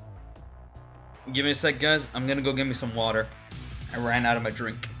 Give me a sec, guys. I'm gonna go get me some water. I ran out of my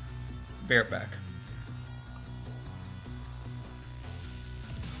drink. Be right back.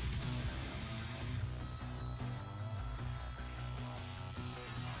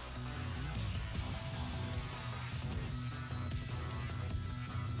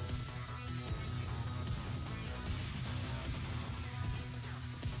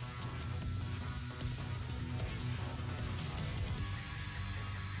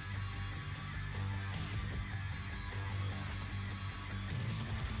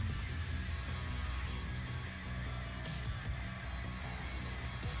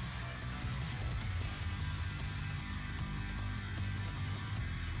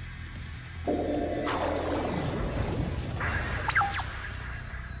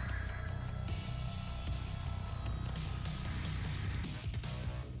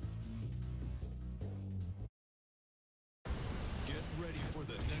 Get ready for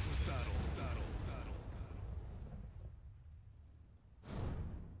the next battle.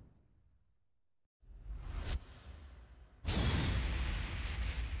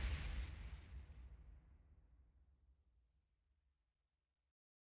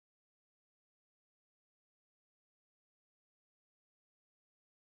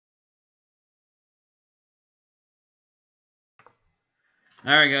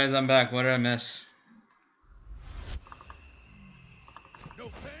 Alright, guys, I'm back. What did I miss? No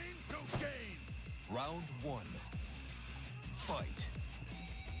pain, no gain. Round 1. Fight.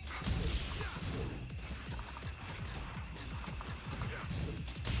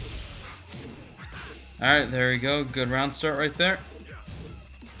 Alright, there we go. Good round start right there.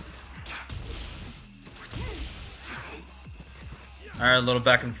 Alright, a little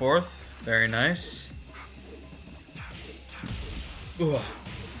back and forth. Very nice. Ooh,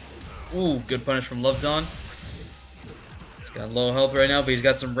 ooh, good punish from Lovedon. He's got low health right now, but he's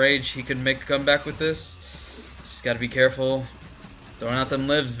got some rage. He can make a comeback with this. Just gotta be careful. Throwing out them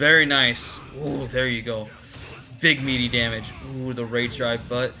lives. Very nice. Ooh, there you go. Big meaty damage. Ooh, the rage drive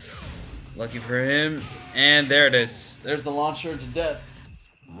butt. Lucky for him. And there it is. There's the launcher to death.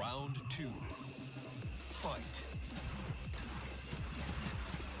 Round 2. Fight.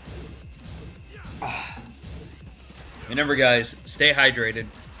 Remember, guys, stay hydrated.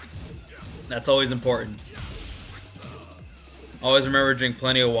 That's always important. Always remember to drink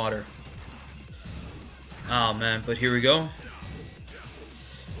plenty of water. Oh, man, but here we go.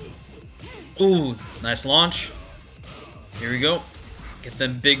 Ooh, nice launch. Here we go. Get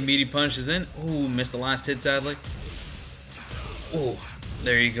them big meaty punches in. Ooh, missed the last hit, sadly. Ooh,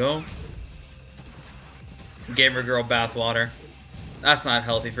 there you go. Gamer girl bathwater. That's not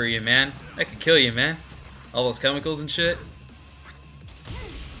healthy for you, man. That could kill you, man. All those chemicals and shit.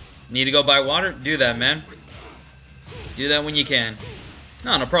 Need to go buy water? Do that, man. Do that when you can.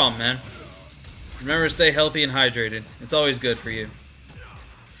 No problem, man. Remember to stay healthy and hydrated. It's always good for you.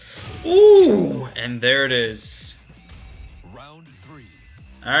 Ooh! And there it is. Round 3.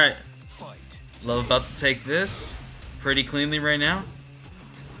 Alright. Fight. Love about to take this pretty cleanly right now.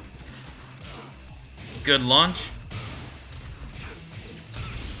 Good launch.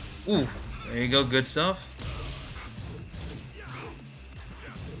 Ooh, there you go, good stuff.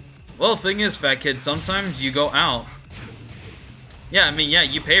 Well, thing is, fat kid, sometimes you go out. Yeah, I mean, yeah,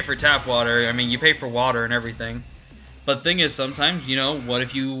 you pay for tap water. I mean, you pay for water and everything. But thing is, sometimes, you know, what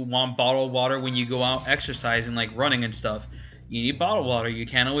if you want bottled water when you go out exercising, like running and stuff? You need bottled water. You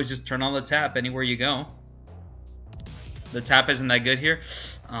can't always just turn on the tap anywhere you go. The tap isn't that good here?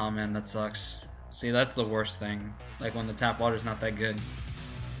 Oh, man, that sucks. See, that's the worst thing. Like, when the tap water's not that good.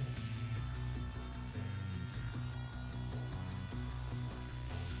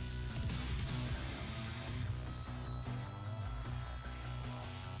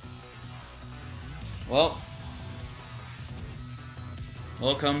 Well,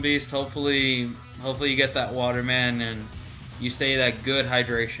 welcome, Beast. Hopefully you get that water, man, and you stay that good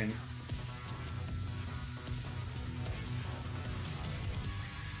hydration.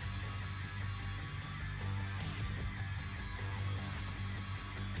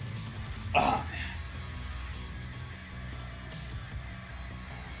 Oh,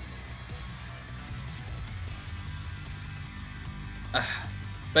 man.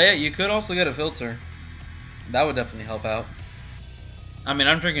 But yeah, you could also get a filter. That would definitely help out. I mean,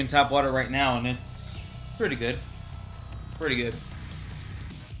 I'm drinking tap water right now, and it's pretty good. Pretty good.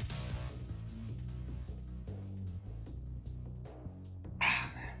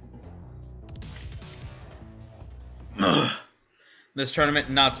 This tournament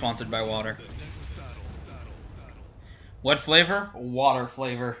not sponsored by water. What flavor? Water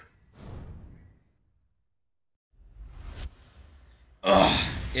flavor. Ugh,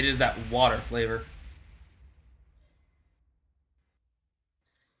 it is that water flavor.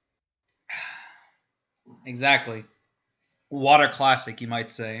 Exactly. Water classic, you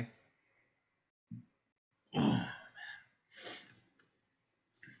might say.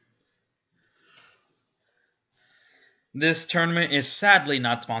 This tournament is sadly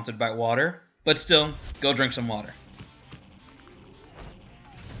not sponsored by water, but still, go drink some water.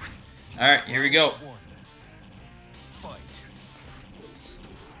 Alright, here we go.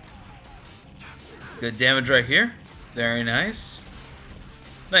 Good damage right here. Very nice.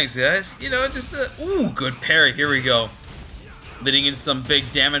 Thanks, guys. You know, just ooh, good parry. Here we go. Leading in some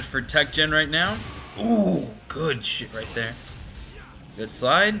big damage for Tekken right now. Ooh, good shit right there. Good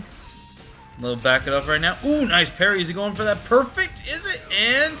slide. A little back it up right now. Ooh, nice parry. Is he going for that perfect? Is it?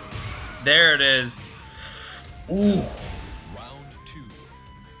 And there it is. Ooh.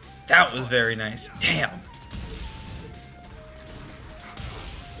 That was very nice. Damn.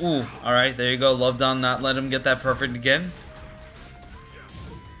 Ooh, alright, there you go. Love Don not let him get that perfect again.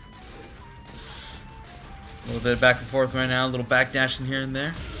 A little bit of back and forth right now. A little back dashing here and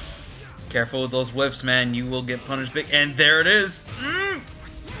there. Careful with those whiffs, man. You will get punished big. And there it is.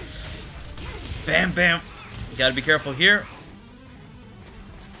 Bam, bam. You gotta be careful here.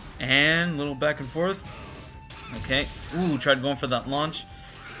 And a little back and forth. Okay. Ooh, tried going for that launch.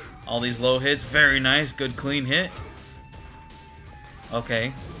 All these low hits. Very nice. Good, clean hit.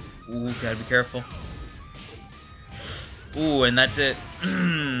 Okay. Ooh, gotta be careful. Ooh, and that's it.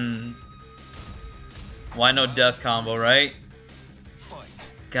 Why no death combo, right?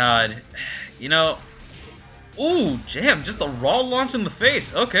 God. You know. Ooh, jam. Just a raw launch in the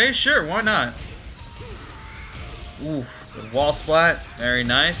face. Okay, sure. Why not? Ooh, good wall splat. Very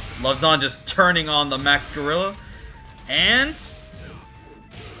nice. Love Don just turning on the Max Gorilla. And.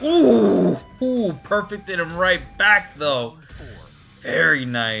 Ooh, perfected him right back, though. Very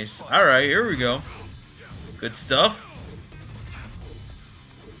nice. Alright, here we go. Good stuff.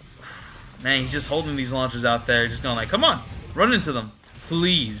 Man, he's just holding these launchers out there, just going like, come on, run into them.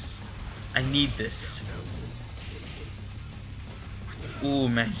 Please. I need this. Ooh,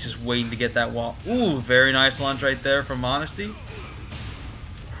 man, he's just waiting to get that wall. Ooh, very nice launch right there from Honesty.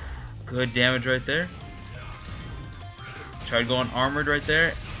 Good damage right there. Tried going armored right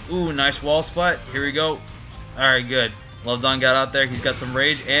there. Ooh, nice wall splat. Here we go. Alright, good. Love Don got out there. He's got some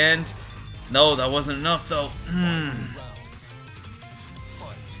rage. And no, that wasn't enough, though.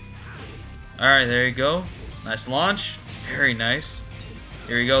 Alright, there you go. Nice launch. Very nice.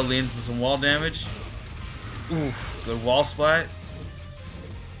 Here we go. Leans into some wall damage. Oof. Good wall splat.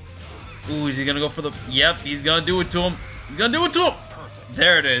 Ooh, is he going to go for the... Yep, he's going to do it to him. He's going to do it to him.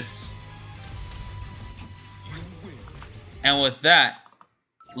 There it is. And with that,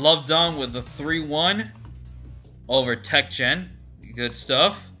 Love Don with the 3-1 over Tekken. Good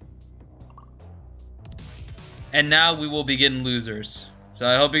stuff. And now we will begin losers. So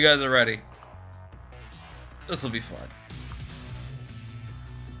I hope you guys are ready. This will be fun.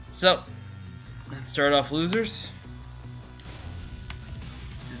 So, let's start off losers.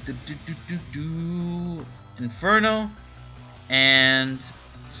 Inferno and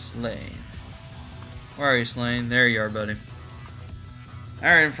Slain. Where are you, Slain? There you are, buddy.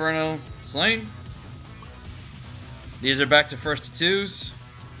 Alright, Inferno, Slain. These are back to first to twos.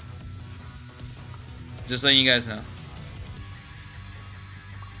 Just letting you guys know.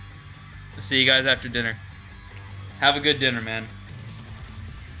 I'll see you guys after dinner. Have a good dinner, man.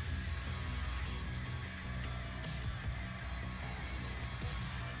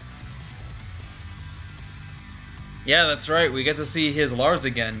 Yeah, that's right. We get to see his Lars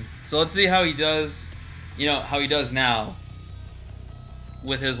again. So let's see how he does, you know, how he does now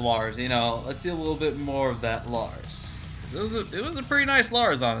with his Lars. You know, let's see a little bit more of that Lars. It was a pretty nice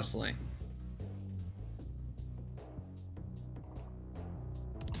Lars, honestly.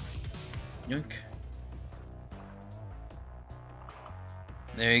 Yoink.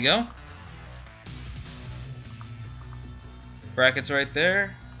 There you go. Brackets right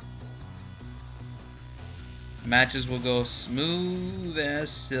there. Matches will go smooth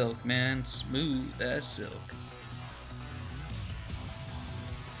as silk, man. Smooth as silk.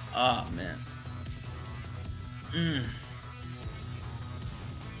 Ah, man.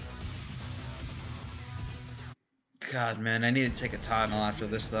 God, man, I need to take a Tylenol after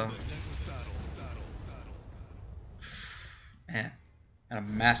this, though. Man, I had a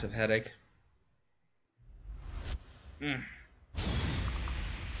massive headache. Mm.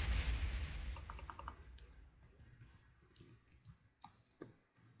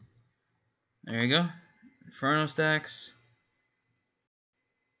 There you go. Inferno stacks.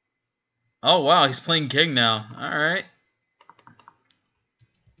 Oh, wow, he's playing King now. Alright.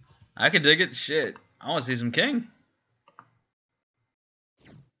 I could dig it. Shit. I want to see some King.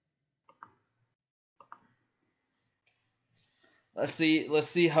 Let's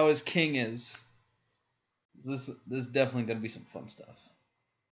see how his King is. This is definitely gonna be some fun stuff.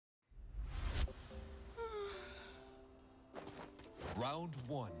 Round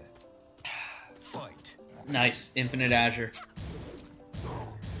 1. Fight. Nice. Infinite Azure.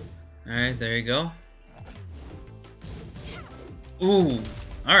 Alright, there you go. Ooh.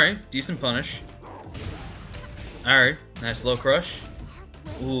 Alright, decent punish. Alright, nice low crush.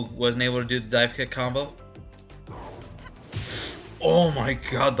 Ooh, wasn't able to do the dive kick combo. Oh my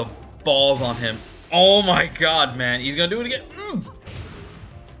god, the balls on him. Oh my god, man. He's gonna do it again.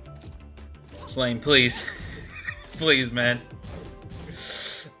 Slane, please. Please, man.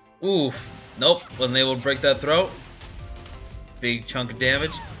 Ooh. Nope, wasn't able to break that throat. Big chunk of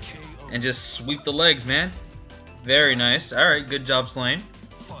damage. And just sweep the legs, man. Very nice. Alright, good job, Slane.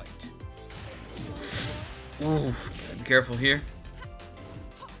 Ooh, gotta be careful here.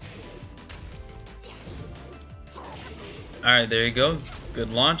 Alright, there you go.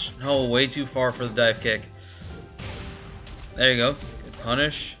 Good launch. Oh, way too far for the dive kick. There you go. Good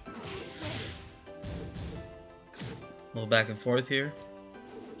punish. A little back and forth here.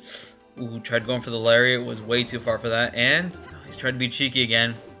 Ooh, tried going for the lariat. Was way too far for that. And he's trying to be cheeky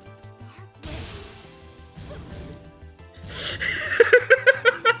again.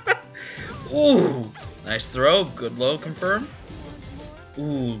 Ooh, nice throw. Good low confirm.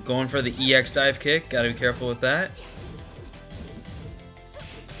 Ooh, going for the EX dive kick. Gotta be careful with that.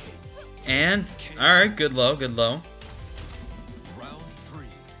 And, alright, good low, good low. Round 3.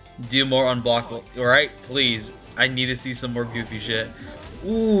 Do more unblockable. Alright, please. I need to see some more goofy shit.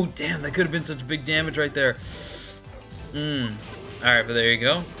 Ooh, damn, that could have been such big damage right there. Alright, but there you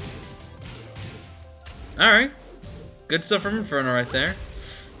go. Alright. Good stuff from Inferno right there.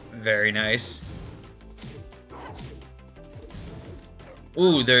 Very nice.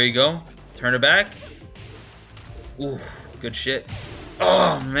 Ooh, there you go. Turn it back. Ooh, good shit.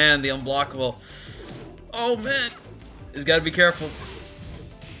 Oh, man, the unblockable. Oh, man. He's got to be careful.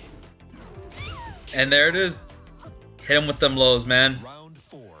 And there it is. Hit him with them lows, man. Round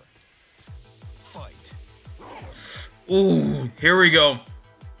 4. Fight. Ooh, here we go.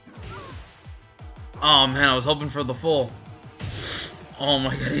 Oh, man, I was hoping for the full. Oh,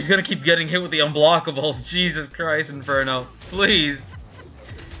 my God. He's going to keep getting hit with the unblockables. Jesus Christ, Inferno. Please.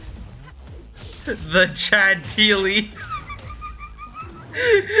 The Chantilly.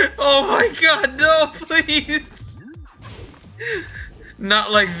 Oh my god, no, please!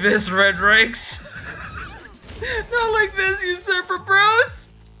 Not like this, Red Rakes! Not like this, Usurper Bros!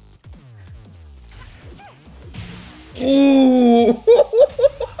 Ooh!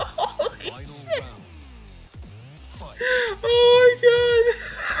 Holy shit! Oh my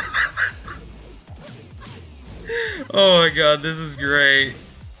god! Oh my god, this is great.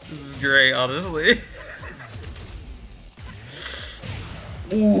 This is great, honestly.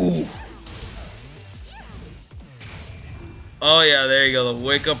 Ooh. Oh yeah, there you go. The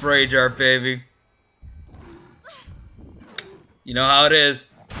wake up rage art, baby. You know how it is.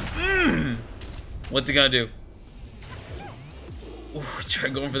 What's he gonna do? Ooh, try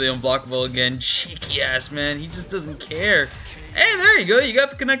going for the unblockable again. Cheeky ass, man. He just doesn't care. Hey, there you go. You got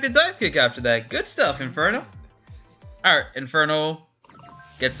the connected dive kick after that. Good stuff, Inferno. Alright, Inferno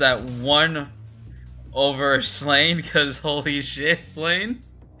gets that one over Slane, because holy shit, Slane.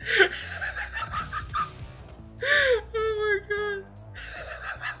 Oh my god.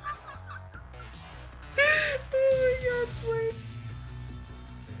 Oh my god, Slane.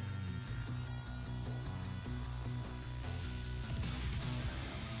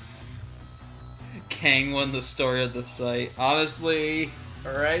 Kang won the story of the site. Honestly,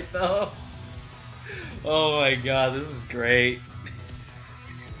 alright though. Oh my god, this is great.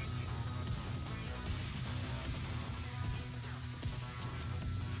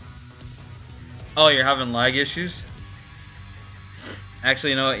 Oh, you're having lag issues?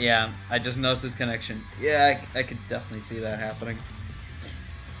 Actually, you know what? Yeah, I just noticed this connection. Yeah, I could definitely see that happening.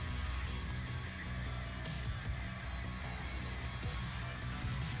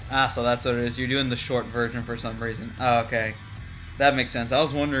 Ah, so that's what it is. You're doing the short version for some reason. Oh, okay. That makes sense. I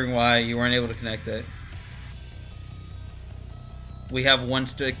was wondering why you weren't able to connect it. We have one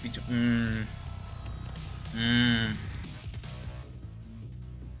stick between.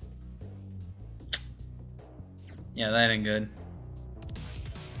 Yeah, that ain't good.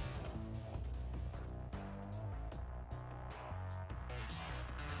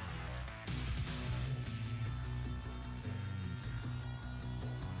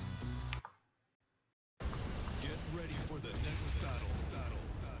 Get ready for the next battle.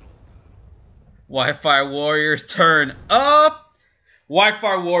 Wi-Fi Warriors, turn up!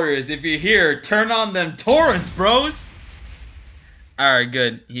 Wi-Fi Warriors, if you're here, turn on them torrents, bros! Alright,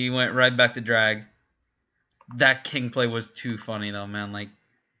 good. He went right back to drag. That king play was too funny, though, man. Like,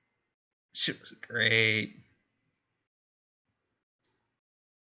 shit was great.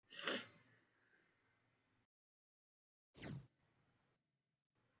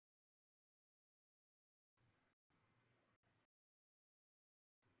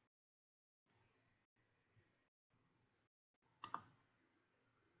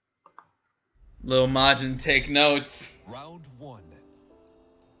 Lil Majin, take notes. Round 1.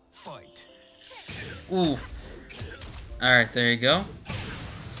 Fight. Ooh. Alright, there you go.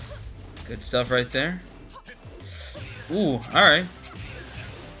 Good stuff right there. Ooh, alright.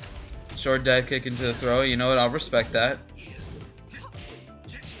 Short dive kick into the throw. You know what? I'll respect that.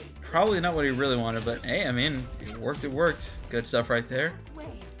 Probably not what he really wanted, but hey, I mean, it worked, it worked. Good stuff right there.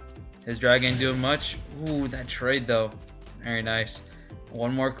 His drag ain't doing much. Ooh, that trade, though. Very nice.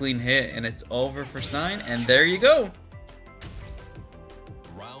 One more clean hit, and it's over for Stein, and there you go.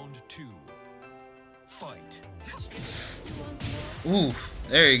 Round 2. Fight. Oof,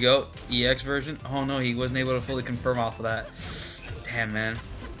 there you go. EX version. Oh no, he wasn't able to fully confirm off of that. Damn, man.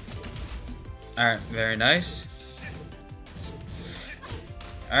 Alright, very nice.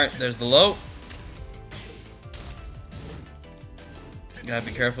 Alright, there's the low. Gotta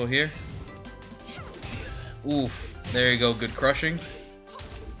be careful here. Oof, there you go. Good crushing.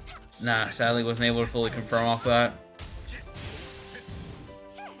 Nah, sadly wasn't able to fully confirm off that.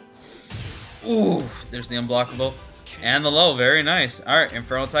 Ooh, there's the unblockable. And the low, very nice. Alright,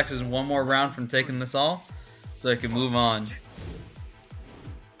 Infernal Tax is one more round from taking this all. So I can move on.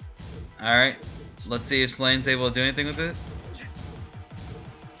 Alright, let's see if Slane's able to do anything with it.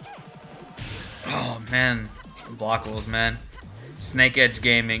 Oh man, unblockables, man. Snake Edge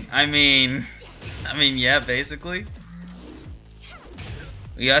Gaming. I mean, yeah, basically.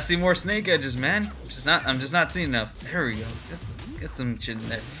 We gotta see more Snake Edges, man. I'm just not seeing enough. There we go. Get some shit in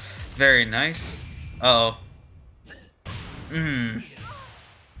there. Very nice. Uh oh.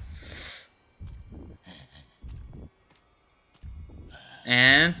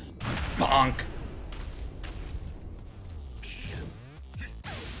 And bonk.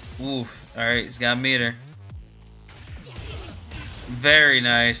 Oof. Alright, he's got a meter. Very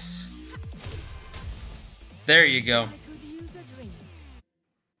nice. There you go.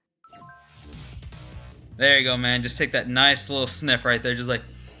 There you go, man. Just take that nice little sniff right there. Just like,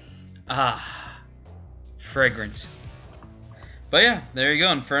 ah, fragrant. But yeah, there you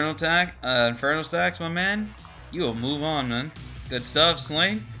go. Infernal Stacks, my man. You will move on, man. Good stuff,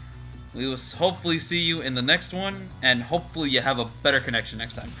 Slane. We will hopefully see you in the next one, and hopefully you have a better connection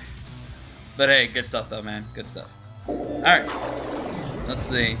next time. But hey, good stuff though, man. Good stuff. Alright. Let's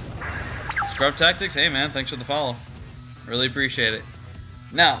see. Scrub Tactics, hey man, thanks for the follow. Really appreciate it.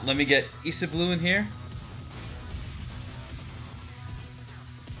 Now, let me get Issa Blue in here.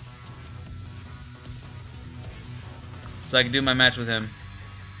 So I can do my match with him.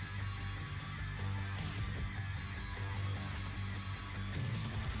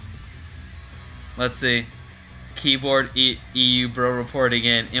 Let's see. Keyboard EU bro reporting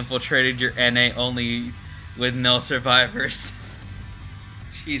in. Infiltrated your NA only with no survivors.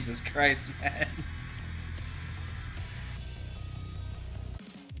 Jesus Christ, man.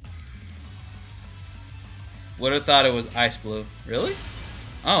 Would have thought it was Ice Blue. Really?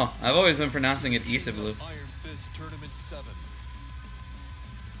 Oh, I've always been pronouncing it Issa Blue. Iron Fist Tournament 7.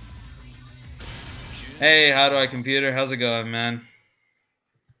 Hey, how do I computer? How's it going, man?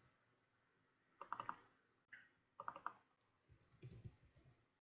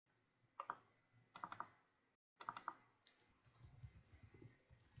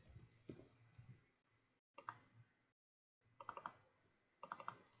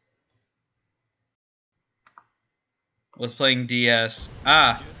 Was playing DS.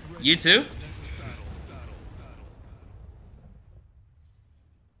 Ah, you too?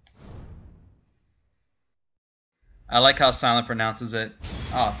 I like how Silent pronounces it.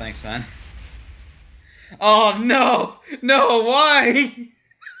 Oh, thanks, man. Oh, no! No, why?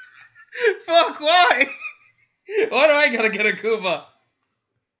 Fuck, why? Why do I gotta get a Koopa?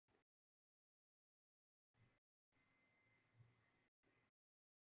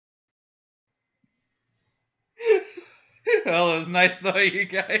 Well, it was nice though, you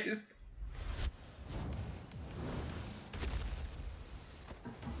guys.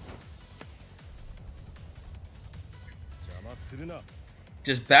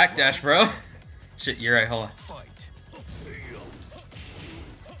 Just backdash, bro. Shit, you're right, hold on.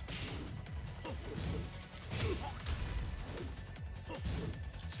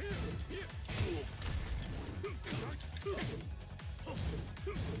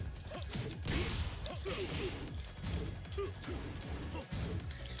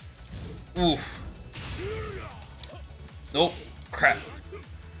 Oof. Nope. Crap.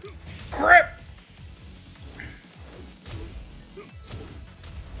 Crap!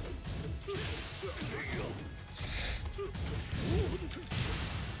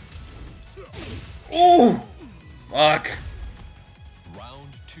 Ooh! Fuck. Round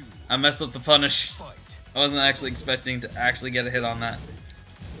 2. I messed up the punish. I wasn't actually expecting to actually get a hit on that.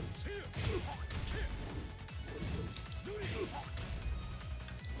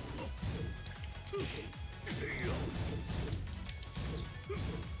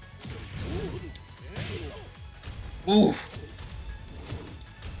 Oof.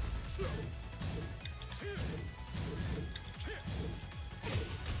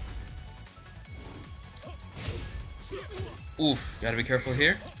 Oof. Gotta be careful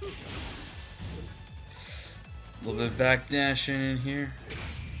here. A little bit of backdashing in here.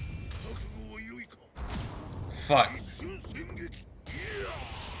 Fuck.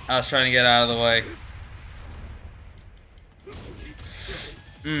 I was trying to get out of the way.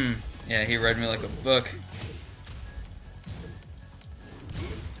 Yeah, he read me like a book.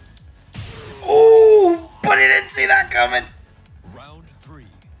 Ooh! But he didn't see that coming! Round 3.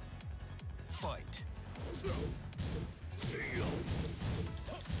 Fight.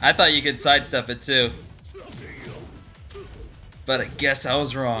 I thought you could sidestep it too. But I guess I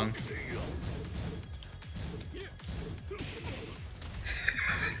was wrong.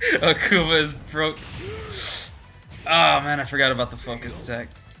 Akuma is broke. Oh man, I forgot about the focus attack.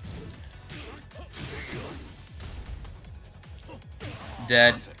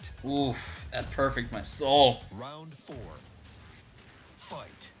 Dead. Oof, that perfect my soul. Round 4. Fight.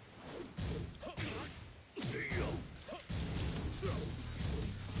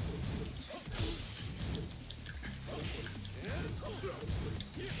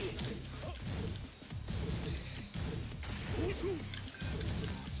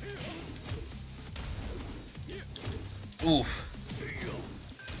 Oof.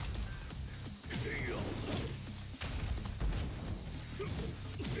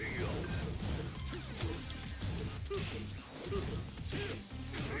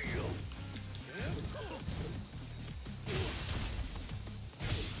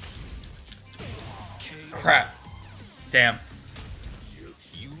 Crap. Damn.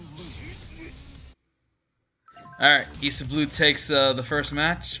 Alright, Issa Blue takes the first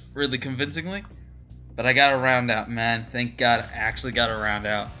match really convincingly. But I got a round out, man. Thank God I actually got a round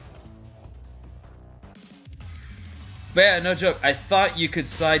out. But yeah, no joke. I thought you could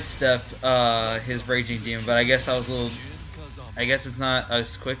sidestep his Raging Demon, but I guess I was a little... I guess it's not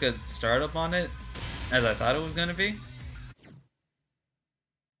as quick a startup on it as I thought it was going to be.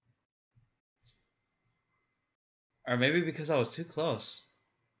 Or maybe because I was too close.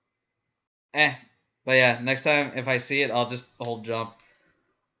 But yeah, next time if I see it, I'll just hold jump.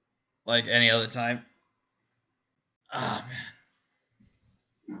 Like any other time. Oh,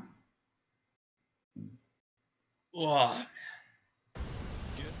 man. Oh, man.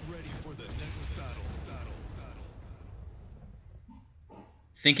 Get ready for the next battle.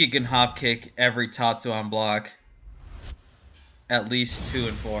 Think you can hop kick every Tatsu on block. At least 2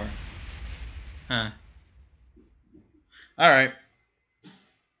 and 4. Huh. Alright.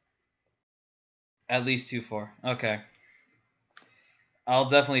 At least 2-4. Okay. I'll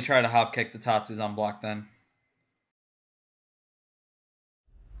definitely try to hop kick the Tatsus on block then.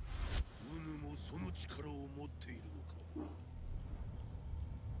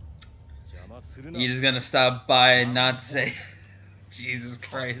 You're just gonna stop by and not say Jesus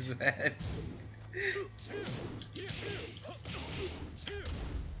Christ, man.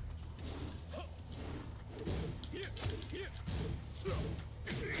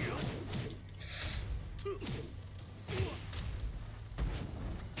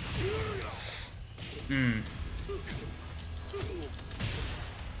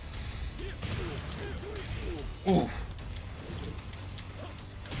 Oof.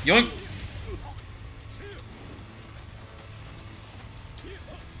 Yoink.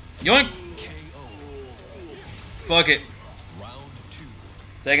 Yoink. Fuck it.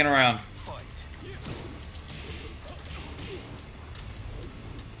 Taking a round.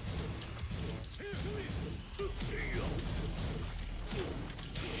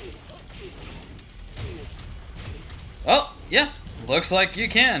 Yeah, looks like you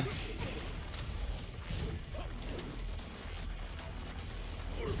can.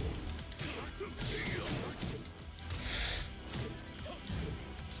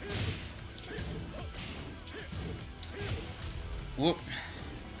 Whoop.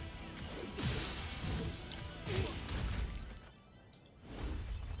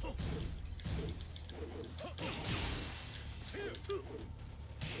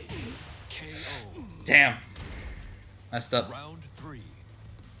 KO. Damn. Messed up. Round 3.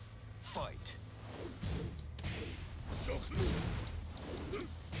 Fight.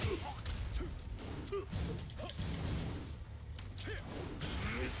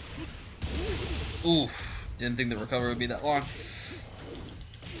 Oof. Didn't think the recovery would be that long.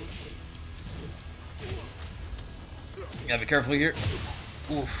 Gotta be careful here.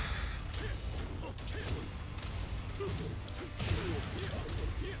 Oof.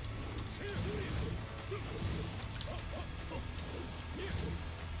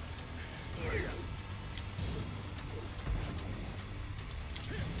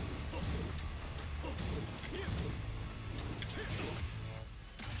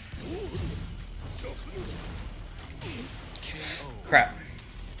 Crap.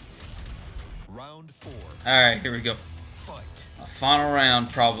 Round 4. Alright, here we go. Fight. A final round,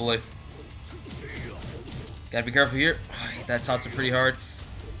 probably. Gotta be careful here. That tots it pretty hard.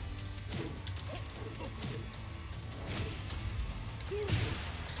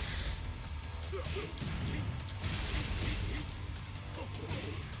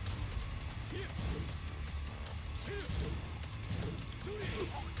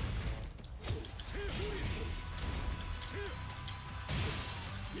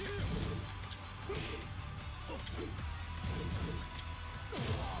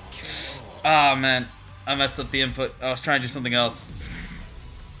 Ah, man. I messed up the input. I was trying to do something else.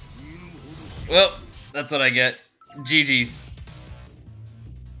 Well, that's what I get. GG's.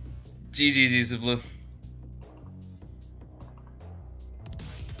 GG's, Use of Blue.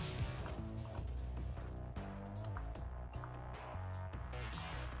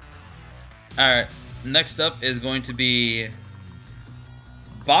 Alright, next up is going to be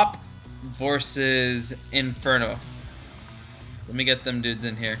Bop versus Inferno. So let me get them dudes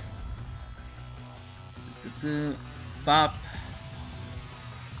in here. Bop,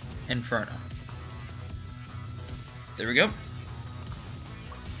 Inferno. There we go.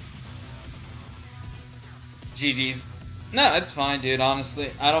 GG's. No, it's fine, dude, honestly.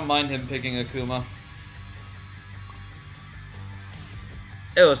 I don't mind him picking Akuma.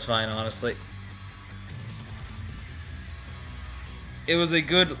 It was fine, honestly. It was a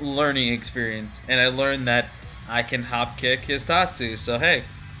good learning experience, and I learned that I can hop kick his Tatsu, so hey.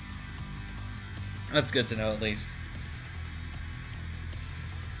 That's good to know, at least.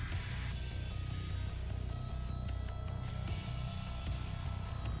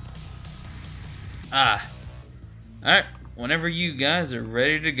 Ah. Alright, whenever you guys are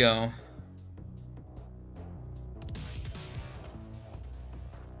ready to go.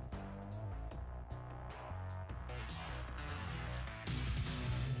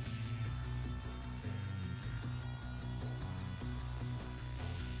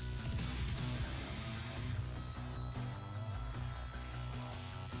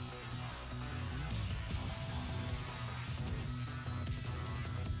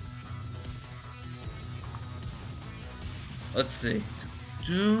 Let's see.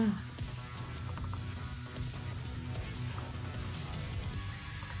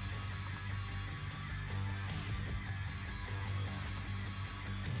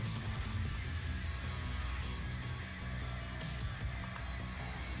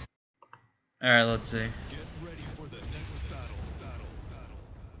 Alright, let's see. Get ready for the next battle.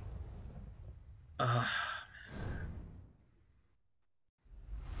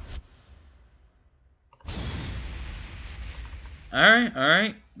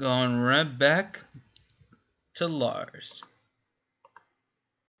 Alright. Going right back to Lars.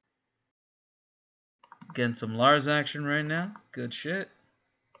 Getting some Lars action right now. Good shit.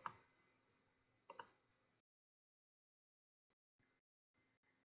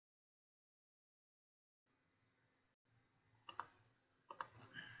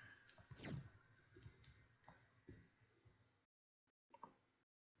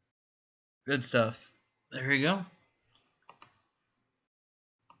 Good stuff. There we go.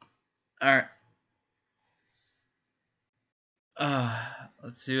 Alright.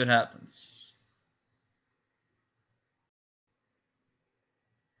 Let's see what happens.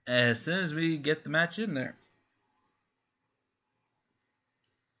 As soon as we get the match in there.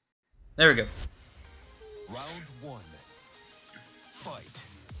 There we go. Round 1. Fight.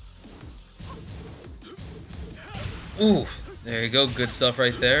 Oof. There you go. Good stuff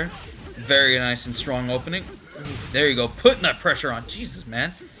right there. Very nice and strong opening. Oof. There you go. Putting that pressure on. Jesus,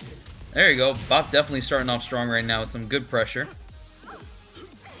 man. There you go. Bop definitely starting off strong right now with some good pressure.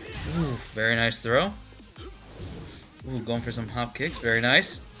 Oof. Very nice throw. Ooh, going for some hop kicks. Very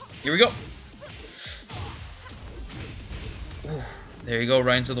nice. Here we go. Ooh. There you go.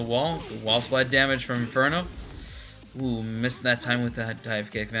 Right into the wall. Good wall slide damage from Inferno. Ooh, missed that time with that dive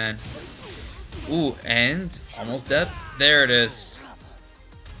kick, man. Ooh, and almost dead. There it is.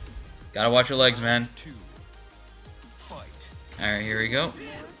 Gotta watch your legs, man. Alright, here we go.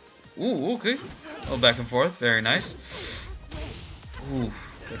 Ooh, okay. A little back and forth. Very nice. Ooh,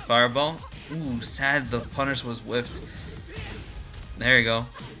 good fireball. Ooh, sad the punish was whiffed. There you go.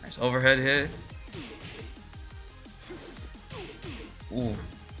 Nice overhead hit. Ooh.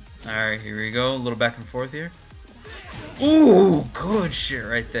 Alright, here we go. A little back and forth here. Ooh, good shit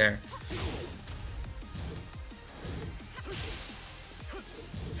right there.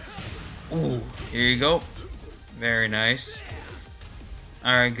 Ooh, here you go. Very nice.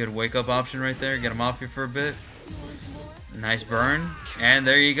 Alright, good wake up option right there. Get him off here for a bit. Nice burn. And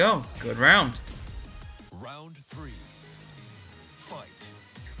there you go. Good round. Round 3. Fight.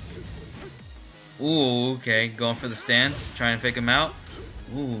 Ooh, okay. Going for the stance. Trying to fake him out.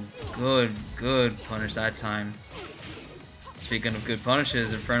 Ooh, good punish that time. Speaking of good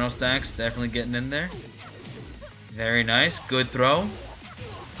punishes, Inferno stacks definitely getting in there. Very nice. Good throw.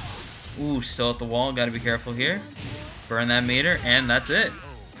 Ooh, still at the wall. Gotta be careful here. Burn that meter, and that's it.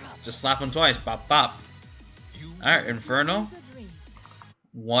 Just slap him twice. Bop, bop. Alright, Inferno.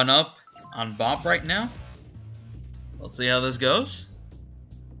 1 up on Bop right now. Let's see how this goes.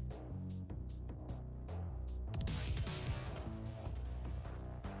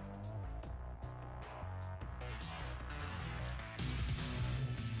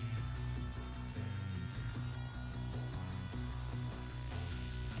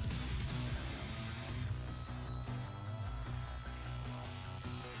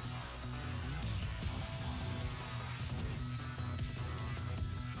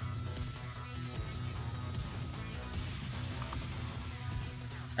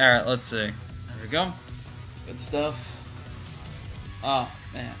 Alright, let's see. There we go. Good stuff. Oh,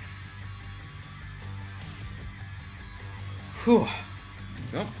 man. Whew.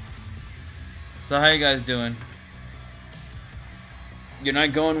 There we go. So how you guys doing? You're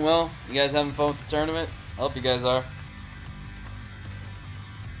not going well? You guys having fun with the tournament? I hope you guys are.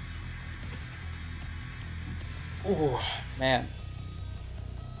 Ooh, man.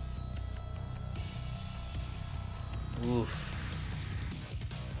 Oof.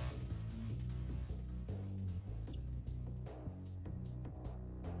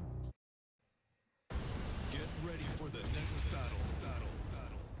 Get ready for the next battle.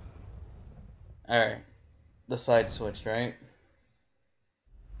 Alright. The side switch, right?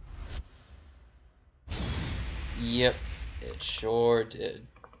 Yep, it sure did.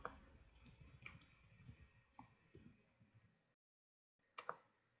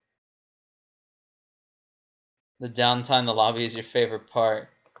 The downtime in the lobby is your favorite part.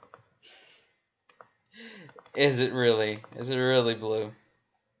 Is it really? Is it really, Blue?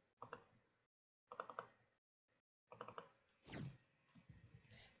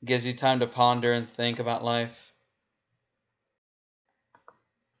 Gives you time to ponder and think about life.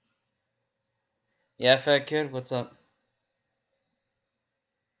 Yeah, fat kid, what's up?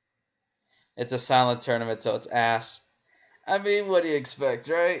 It's a silent tournament, so it's ass. I mean, what do you expect,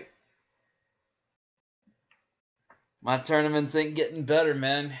 right? My tournaments ain't getting better,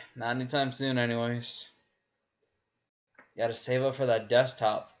 man. Not anytime soon, anyways. You gotta save up for that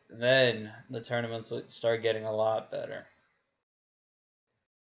desktop. Then the tournaments will start getting a lot better.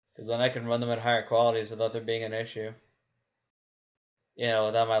 Because then I can run them at higher qualities without there being an issue. You know,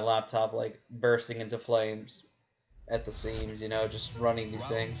 without my laptop, like, bursting into flames at the seams, you know, just running these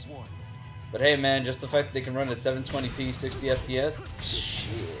things. But hey, man, just the fact that they can run at 720p, 60 FPS,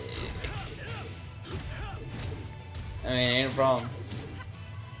 shit. I mean, ain't a problem.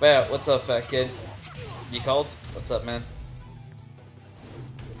 But yeah, what's up, fat kid? You called? What's up, man?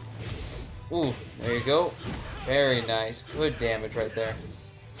 Ooh, there you go. Very nice. Good damage right there.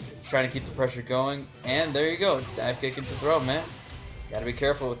 Trying to keep the pressure going. And there you go. Dive kick into throw, man. Gotta be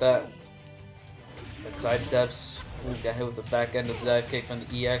careful with that. That side steps. Ooh, got hit with the back end of the dive kick from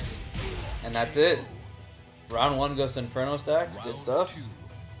the EX. And that's it. Round 1 goes to Inferno stacks. Good stuff.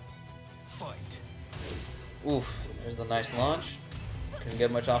 Fight. Oof, there's the nice launch. Couldn't get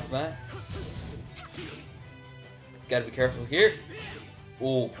much off of that. Gotta be careful here.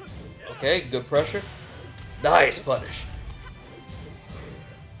 Ooh, okay, good pressure. Nice punish.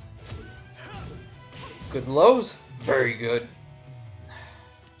 Good lows. Very good.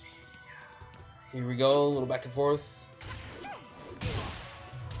 Here we go, a little back and forth.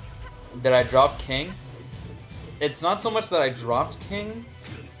 Did I drop King? It's not so much that I dropped King.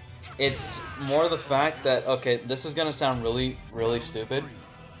 It's more the fact that, okay, this is gonna sound really, really stupid,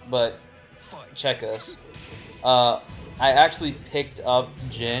 but check this. I actually picked up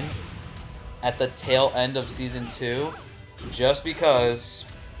Jin at the tail end of Season 2 just because,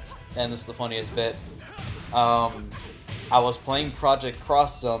 and this is the funniest bit, I was playing Project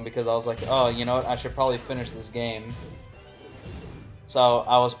Cross Zone because I was like, oh, you know what, I should probably finish this game. So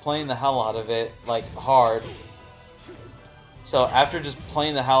I was playing the hell out of it, like, hard. So after just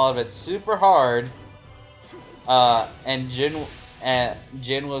playing the hell out of it super hard, and Jin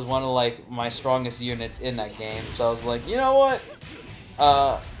was one of like my strongest units in that game. So I was like, you know what?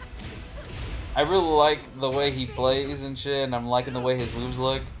 I really like the way he plays and shit, and I'm liking the way his moves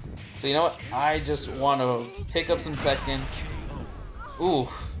look. So you know what? I just want to pick up some Tekken.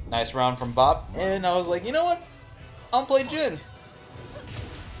 Oof, nice round from Bob. And I was like, you know what? I'll play Jin.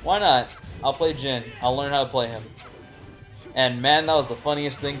 Why not? I'll play Jin. I'll learn how to play him. And man, that was the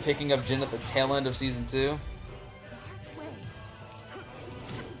funniest thing, picking up Jin at the tail end of Season 2.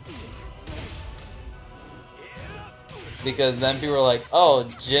 Because then people were like,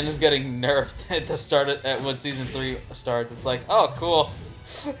 oh, Jin is getting nerfed at the start at when Season 3 starts. It's like, oh, cool.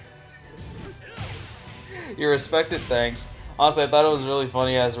 You respect it, thanks. Honestly, I thought it was a really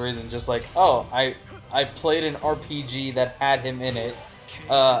funny as a reason. Just like, oh, I played an RPG that had him in it.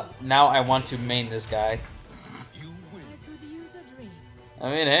 Now I want to main this guy. I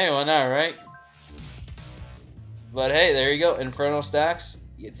mean, hey, why not, right? But hey, there you go. Inferno stacks.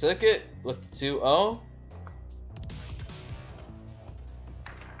 You took it with the 2-0.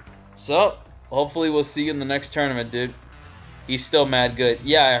 So, hopefully we'll see you in the next tournament, dude. He's still mad good.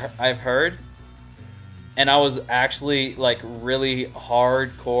 Yeah, I've heard. And I was actually, like, really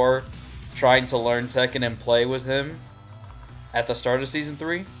hardcore trying to learn Tekken and play with him at the start of Season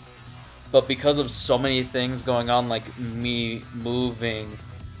 3. But because of so many things going on, like me moving,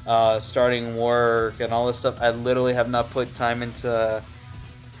 starting work, and all this stuff, I literally have not put time into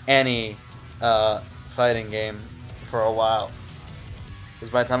any fighting game for a while. Because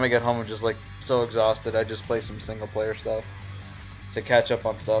by the time I get home, I'm just like so exhausted, I just play some single player stuff to catch up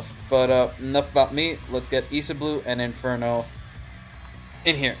on stuff. But enough about me, let's get Issa Blue and Inferno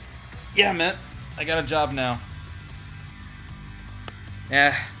in here. Yeah, man, I got a job now.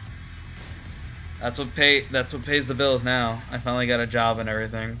 Yeah. That's what pays the bills now. I finally got a job and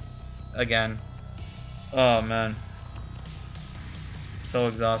everything. Again. Oh man. So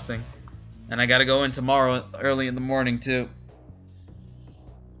exhausting. And I gotta go in tomorrow early in the morning too.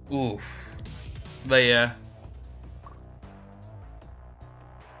 Oof. But yeah.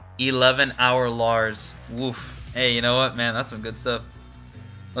 11-hour Lars. Woof. Hey, you know what, man? That's some good stuff.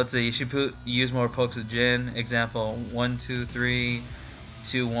 Let's see. You should use more pokes with Jin. Example: 1, 2, 3,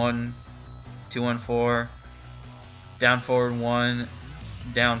 2, 1. 2, 1, 4, down forward 1,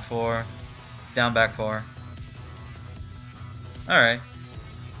 down 4, down back 4. Alright.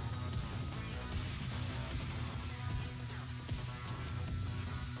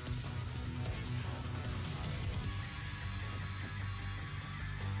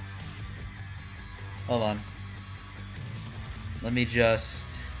 Hold on. Let me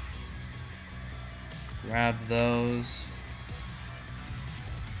just grab those.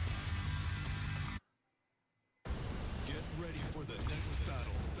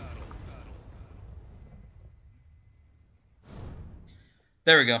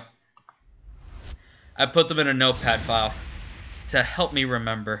 There we go. I put them in a notepad file to help me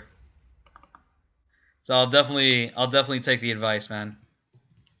remember. So I'll definitely take the advice, man.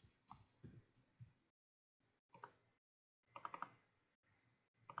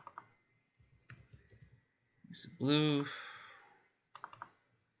 This is blue.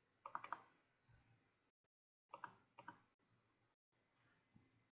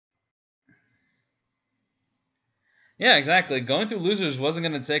 Yeah, exactly. Going through losers wasn't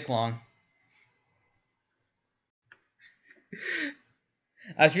going to take long.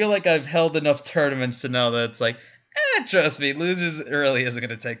 I feel like I've held enough tournaments to know that it's like, trust me, losers really isn't going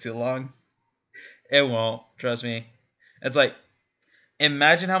to take too long. It won't, trust me. It's like,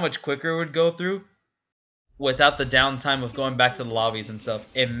 imagine how much quicker it would go through without the downtime of going back to the lobbies and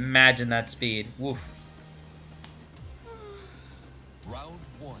stuff. Imagine that speed. Woof. Round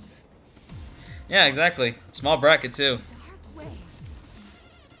 1. Yeah, exactly. Small bracket, too.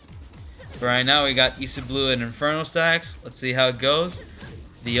 For right now, we got Issa Blue and Inferno stacks. Let's see how it goes.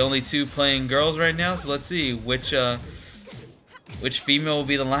 The only two playing girls right now, so let's see which female will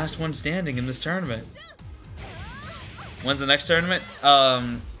be the last one standing in this tournament. When's the next tournament?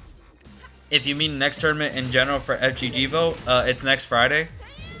 If you mean next tournament in general for FGG vote, it's next Friday,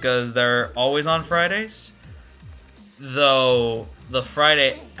 because they're always on Fridays. Though the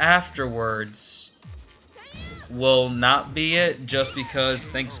Friday afterwards will not be it, just because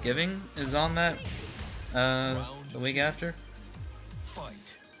Thanksgiving is on that the week after.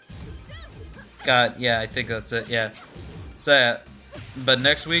 Yeah, I think that's it. Yeah. So yeah, but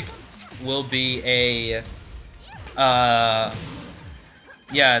next week will be a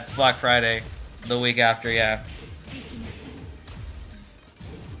yeah, it's Black Friday the week after, yeah.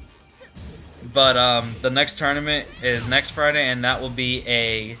 But the next tournament is next Friday, and that will be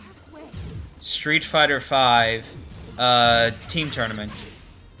a Street Fighter V team tournament.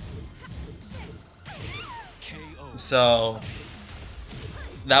 So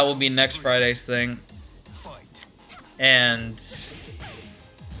that will be next Friday's thing. And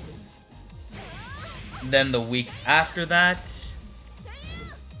then the week after that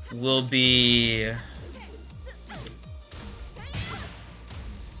will be,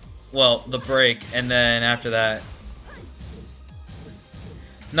 well, the break, and then after that,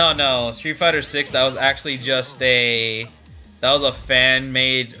 no, Street Fighter 6, that was actually just that was a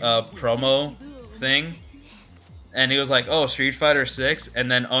fan-made promo thing, and he was like, oh, Street Fighter 6,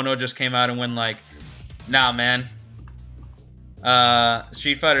 and then Ono just came out and went like, nah, man,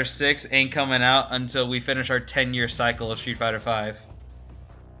 Street Fighter 6 ain't coming out until we finish our 10-year cycle of Street Fighter 5.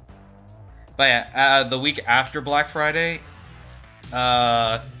 But yeah, the week after Black Friday,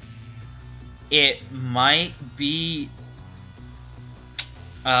 it might be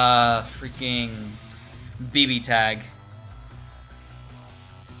freaking BB Tag.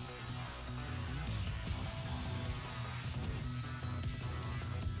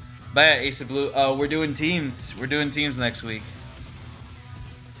 But yeah, Ace of Blue, we're doing teams. We're doing teams next week.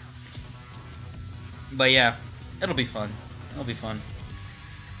 But yeah, it'll be fun. It'll be fun.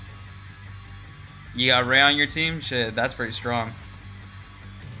 You got Ray on your team? Shit, that's pretty strong.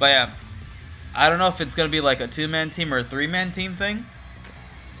 But yeah, I don't know if it's going to be like a 2-man team or a 3-man team thing.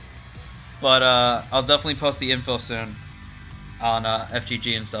 But I'll definitely post the info soon on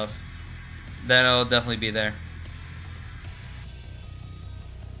FGG and stuff. Then it'll definitely be there.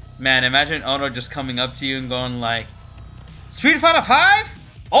 Man, imagine Ono just coming up to you and going like, Street Fighter 5?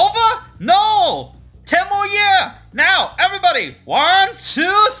 Over? No! 10 more years! Now, everybody! 1,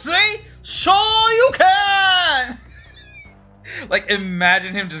 2, 3, show you can! Like,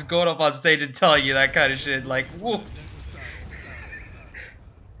 imagine him just going up on stage and telling you that kind of shit. Like, whoa.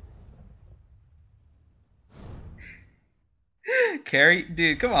 Carrie?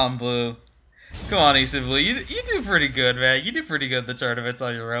 Dude, come on, Blue. Come on, Ace of Blue. You do pretty good, man. You do pretty good in the tournaments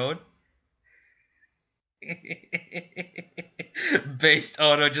on your own. Based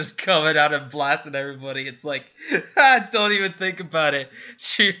Ono just coming out and blasting everybody. It's like, don't even think about it.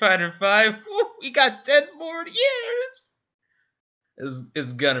 Street Fighter 5, woo, we got 10 more years.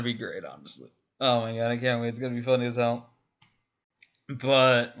 It's gonna be great, honestly. Oh my god, I can't wait. It's gonna be funny as hell.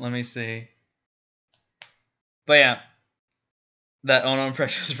 But, let me see. But yeah, that Ono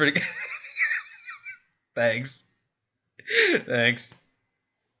impression is pretty good. Thanks. Thanks.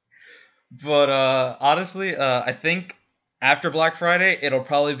 But honestly, I think after Black Friday, it'll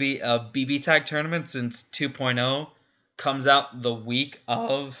probably be a BB Tag tournament, since 2.0 comes out the week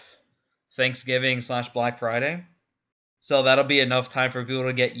of Thanksgiving / Black Friday. So that'll be enough time for people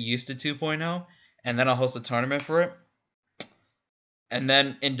to get used to 2.0, and then I'll host a tournament for it. And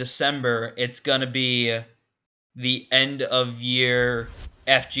then in December, it's going to be the end of year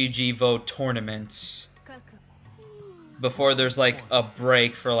FGG vote tournaments. Before there's like a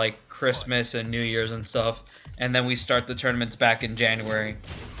break for like Christmas and New Year's and stuff, and then we start the tournaments back in January.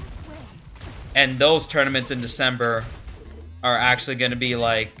 And those tournaments in December are actually going to be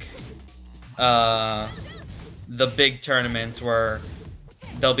like the big tournaments where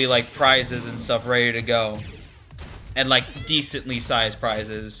there'll be like prizes and stuff ready to go, and like decently sized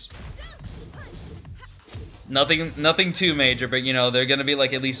prizes. Nothing too major, but you know, they're going to be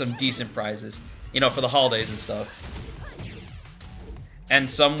like at least some decent prizes, you know, for the holidays and stuff. And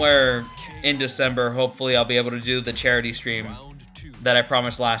somewhere in December, hopefully I'll be able to do the charity stream that I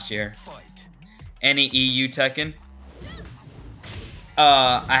promised last year. Any EU Tekken.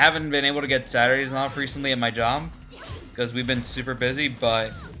 I haven't been able to get Saturdays off recently at my job, because we've been super busy,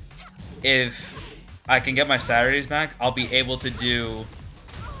 but if I can get my Saturdays back, I'll be able to do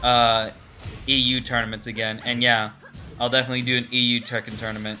EU tournaments again. And yeah, I'll definitely do an EU Tekken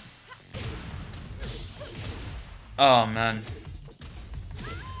tournament. Oh man.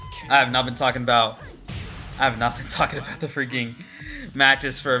 I have not been talking about the freaking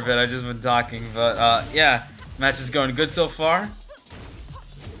matches for a bit. I've just been talking, but yeah, Match is going good so far.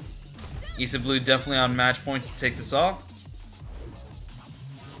 Issa Blue definitely on match point to take this off.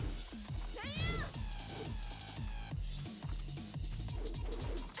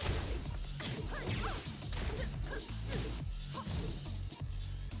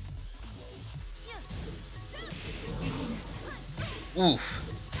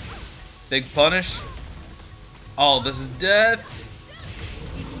 Oof. Big punish. Oh, this is death.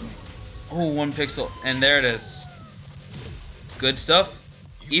 Oh, 1 pixel. And there it is. Good stuff.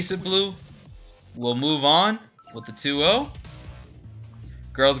 Issa Blue will move on with the 2-0.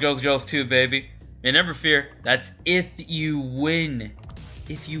 Girls, girls, girls 2, baby. And never fear, that's if you win.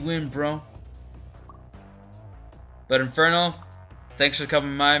 If you win, bro. But Inferno, thanks for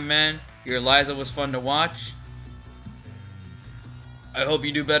coming by, man. Your Eliza was fun to watch. I hope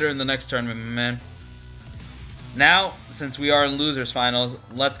you do better in the next tournament, man. Now, since we are in losers finals,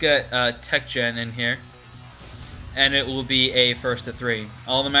 let's get Tekken in here. And it will be a first to 3.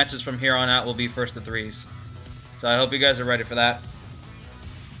 All the matches from here on out will be first to 3s. So I hope you guys are ready for that.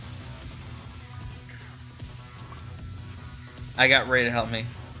 I got Ray to help me.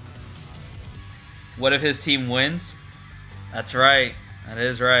 What if his team wins? That's right. That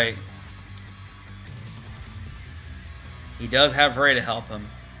is right. He does have Ray to help him.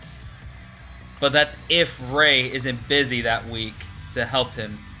 But that's if Ray isn't busy that week to help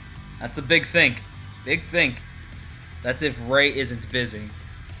him. That's the big think. Big think. That's if Ray isn't busy.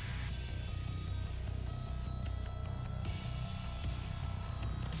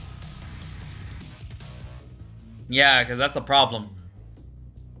 Yeah, because that's the problem.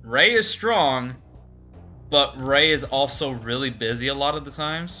 Ray is strong, but Ray is also really busy a lot of the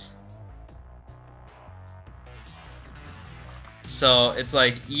times. So it's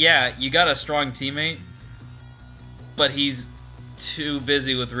like, yeah, you got a strong teammate, but he's too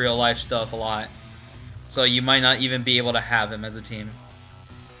busy with real life stuff a lot. So you might not even be able to have him as a team.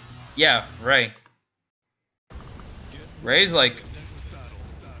 Yeah, Ray. Ray's like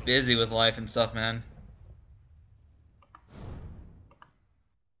busy with life and stuff, man.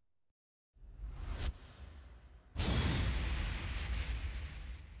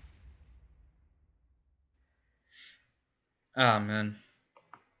 Ah, man.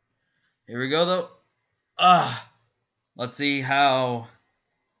 Here we go, though. Let's see how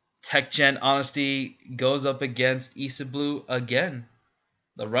Tekken Honesty goes up against Issa Blue again.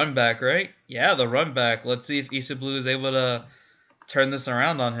 The run back, right? Yeah, the run back. Let's see if Issa Blue is able to turn this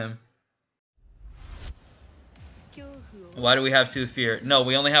around on him. Why do we have 2 fear? No,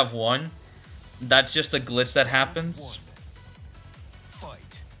 we only have 1. That's just a glitch that happens.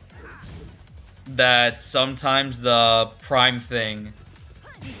 That sometimes the prime thing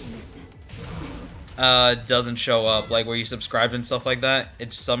doesn't show up, like where you subscribed and stuff like that.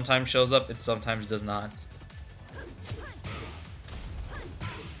 It sometimes shows up, it sometimes does not.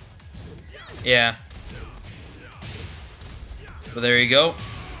 Yeah. But there you go.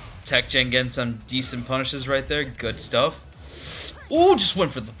 Tekken getting some decent punishes right there. Good stuff. Ooh, just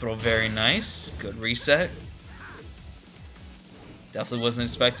went for the throw. Very nice. Good reset. Definitely wasn't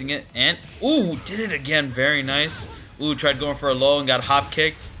expecting it. And, ooh, did it again. Very nice. Ooh, tried going for a low and got hop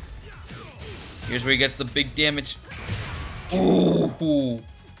kicked. Here's where he gets the big damage. Ooh.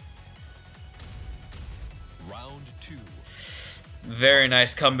 Round 2. Very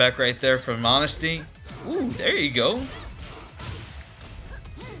nice comeback right there from Honesty. Ooh, there you go.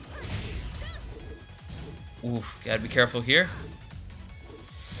 Ooh, gotta be careful here.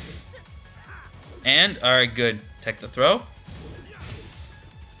 And, alright, good. Take the throw.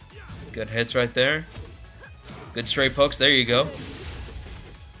 Good hits right there. Good straight pokes. There you go.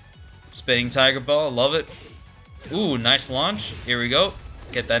 Spinning Tiger Ball. Love it. Ooh, nice launch. Here we go.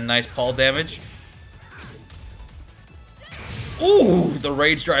 Get that nice Paul damage. Ooh, the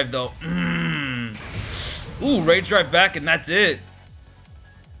Rage Drive though. Ooh, Rage Drive back and that's it.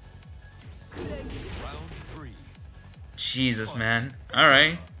 Jesus, man.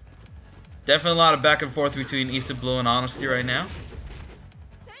 Alright. Definitely a lot of back and forth between Issa Blue and Honesty right now.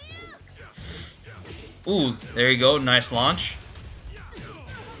 Ooh, there you go. Nice launch.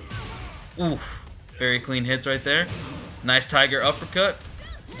 Oof. Very clean hits right there. Nice Tiger uppercut.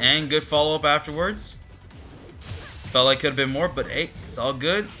 And good follow-up afterwards. Felt like could have been more, but hey, it's all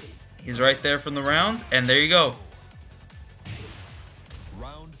good. He's right there from the round. And there you go.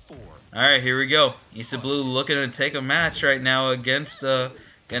 Round 4. Alright, here we go. Issa Blue looking to take a match right now against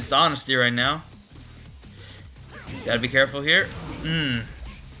Honesty right now. Gotta be careful here.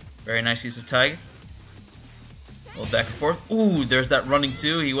 Very nice use of Tiger. A little back and forth. Ooh, there's that running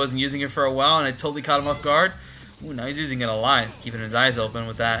too. He wasn't using it for a while, and it totally caught him off guard. Ooh, now he's using it a lot. He's keeping his eyes open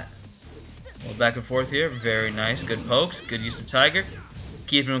with that. Well, back and forth here. Very nice. Good pokes. Good use of Tiger.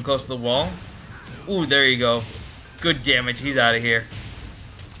 Keeping him close to the wall. Ooh, there you go. Good damage. He's out of here.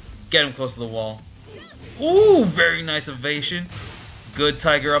 Get him close to the wall. Ooh, very nice evasion. Good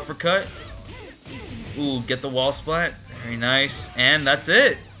Tiger uppercut. Ooh, get the wall splat. Very nice. And that's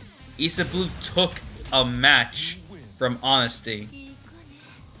it. Issa Blue took a match from Honesty.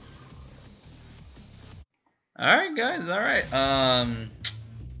 Alright, guys. Alright.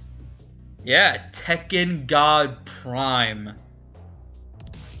 Yeah, Tekken God Prime.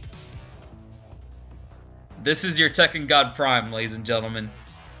 This is your Tekken God Prime, ladies and gentlemen.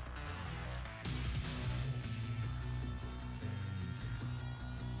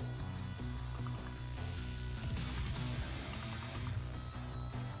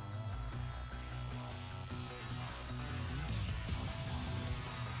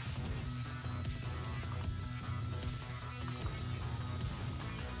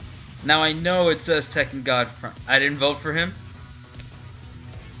 Now I know it says Tekken God Prime. I didn't vote for him.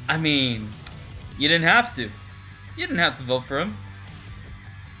 I mean, you didn't have to. You didn't have to vote for him.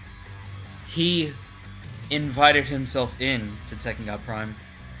 He invited himself in to Tekken God Prime.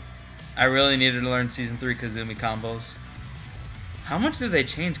 I really needed to learn Season 3 Kazumi combos. How much did they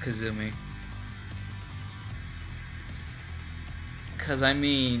change Kazumi? Because, I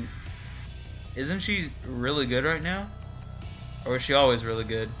mean, isn't she really good right now? Or was she always really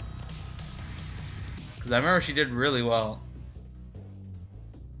good? Because I remember she did really well.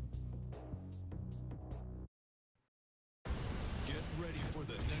 Get ready for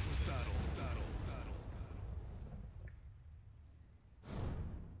the next battle.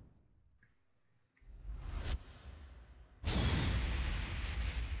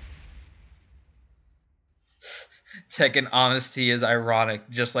 Tekken Honesty is ironic,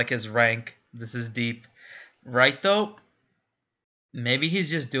 just like his rank. This is deep. Right, though? Maybe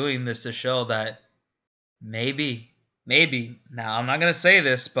he's just doing this to show that maybe. Now, I'm not going to say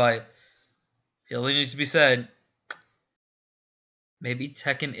this, but I feel it needs to be said. Maybe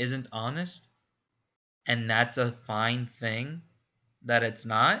Tekken isn't honest, and that's a fine thing that it's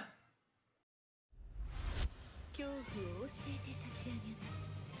not.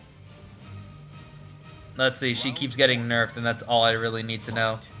 Let's see, she keeps getting nerfed, and that's all I really need to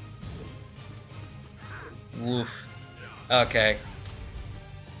know. Woof. Okay.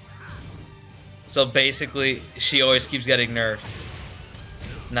 So basically, she always keeps getting nerfed.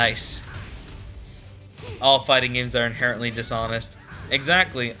 Nice. All fighting games are inherently dishonest.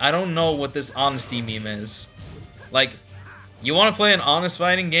 Exactly. I don't know what this honesty meme is. Like, you want to play an honest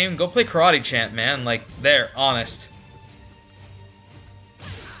fighting game? Go play Karate Champ, man. Like, there, honest.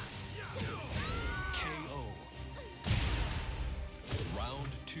 KO. Round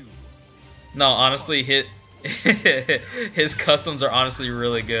 2. No, honestly, his customs are honestly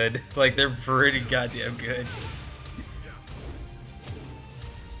really good. Like, they're pretty goddamn good.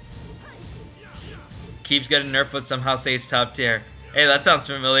 Keeps getting nerfed but somehow stays top tier. Hey, that sounds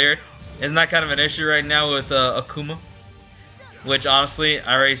familiar. Isn't that kind of an issue right now with Akuma? Which, honestly,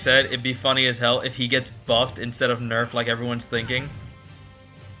 I already said, it'd be funny as hell if he gets buffed instead of nerfed like everyone's thinking.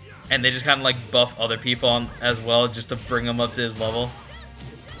 And they just kind of like buff other people on as well just to bring them up to his level.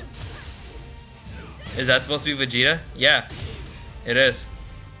 Is that supposed to be Vegeta? Yeah, it is.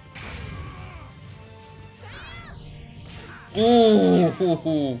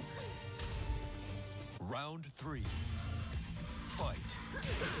 Ooh. Round 3. Fight.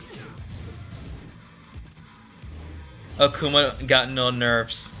 Akuma got no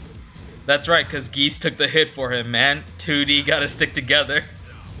nerfs. That's right, because Geese took the hit for him, man. 2D gotta stick together.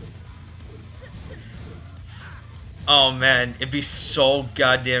 Oh man, it'd be so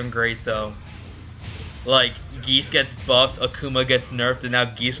goddamn great though. Like, Geese gets buffed, Akuma gets nerfed, and now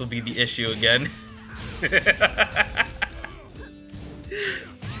Geese will be the issue again.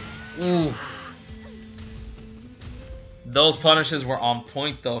 Ooh. Those punishes were on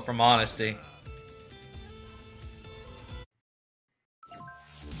point though, from Honesty.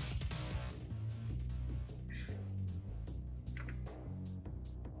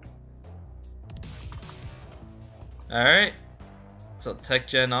 Alright. So Tech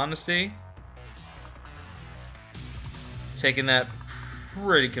Gen Honesty. Taking that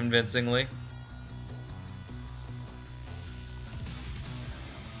pretty convincingly.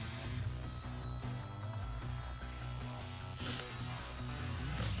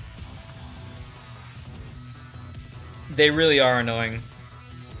 They really are annoying.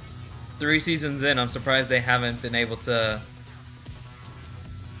 3 seasons in, I'm surprised they haven't been able to...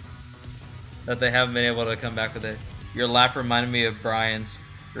 that they haven't been able to come back with it. Your laugh reminded me of Brian's.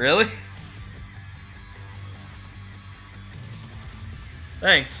 Really?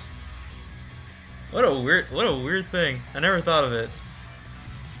 Thanks. What a weird thing. I never thought of it.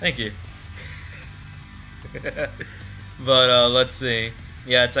 Thank you. But let's see.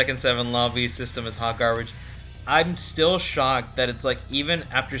 Yeah, Tekken 7 lobby system is hot garbage. I'm still shocked that it's like, even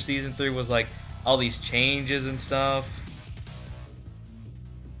after Season 3 was like all these changes and stuff,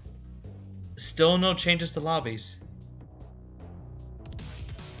 still no changes to lobbies.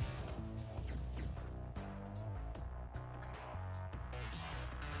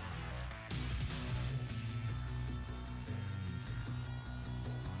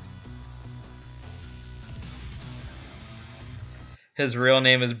 His real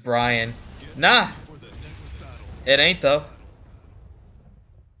name is Brian. Nah, it ain't though.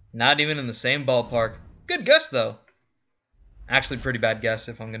 Not even in the same ballpark. Good guess though. Actually, pretty bad guess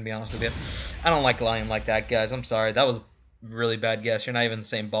if I'm gonna be honest with you. I don't like lying like that, guys. I'm sorry. That was a really bad guess. You're not even in the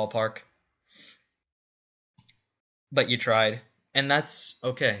same ballpark. But you tried. And that's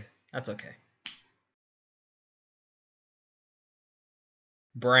okay. That's okay.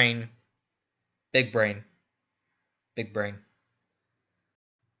 Brain. Big brain. Big brain.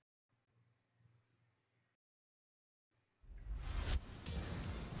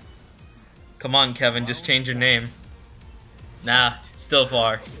 Come on, Kevin, just change your name. Nah, still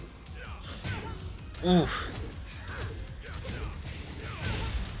far. Oof.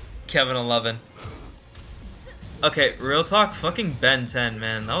 Kevin 11. Okay, real talk, fucking Ben 10,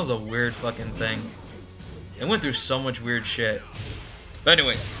 man. That was a weird fucking thing. It went through so much weird shit. But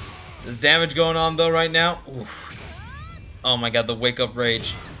anyways, there's damage going on though right now. Oof. Oh my god, the wake up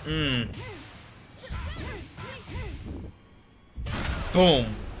rage. Boom.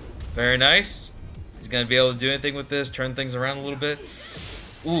 Very nice. He's gonna be able to do anything with this, turn things around a little bit.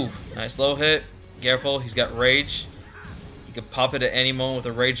 Ooh, nice low hit. Careful, he's got rage. You can pop it at any moment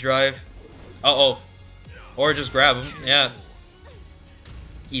with a rage drive. Uh-oh. Or just grab him, yeah.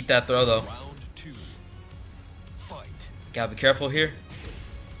 Eat that throw though. Gotta be careful here.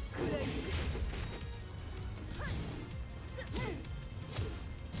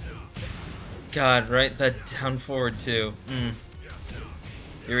 God, right, that down forward too.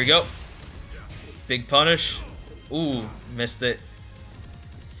 Here we go. Big punish. Ooh, missed it.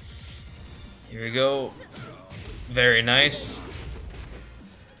 Here we go. Very nice.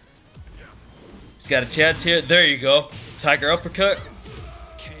 He's got a chance here. There you go. Tiger uppercut.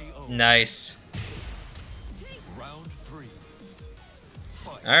 Nice.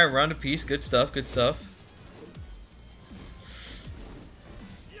 Alright, round of peace. Good stuff, good stuff.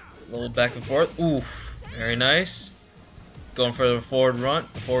 A little back and forth. Oof. Very nice. Going for the forward run.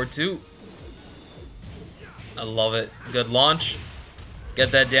 Forward two. I love it. Good launch.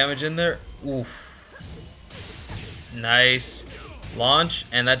 Get that damage in there. Oof. Nice. Launch.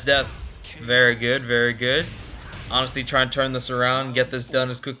 And that's death. Very good, very good. Honestly, try and turn this around. Get this done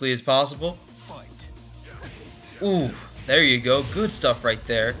as quickly as possible. Ooh. There you go. Good stuff right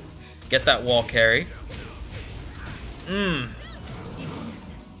there. Get that wall carry.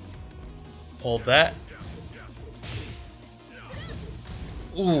 Hold that.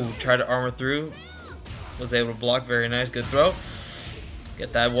 Ooh, try to armor through. Was able to block. Very nice. Good throw.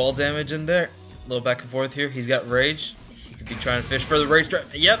 Get that wall damage in there. A little back and forth here. He's got rage. He could be trying to fish for the rage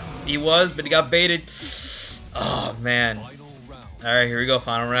drive. Yep, he was, but he got baited. Oh, man. Alright, here we go.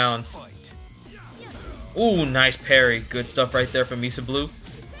 Final round. Ooh, nice parry. Good stuff right there from Misa Blue.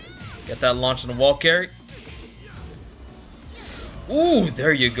 Get that launch on the wall carry. Ooh,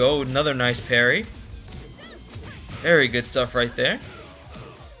 there you go. Another nice parry. Very good stuff right there.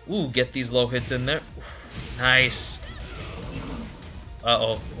 Ooh, get these low hits in there. Nice.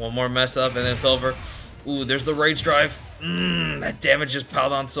 Uh-oh. One more mess up and then it's over. Ooh, there's the rage drive. That damage just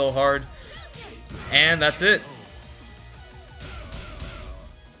piled on so hard. And that's it.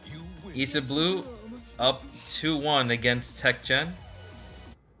 Issa Blue up 2-1 against Tekken.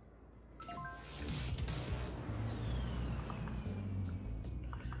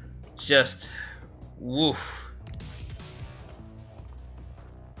 Just woof.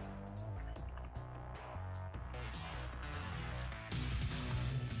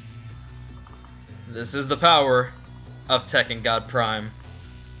 This is the power of Tekken God Prime.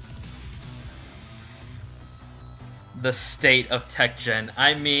 The state of Tekken.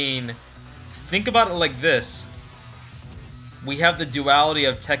 I mean, think about it like this. We have the duality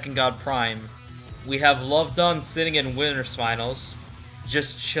of Tekken God Prime. We have Love Done sitting in Winners Finals,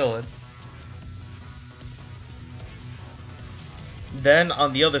 just chilling. Then,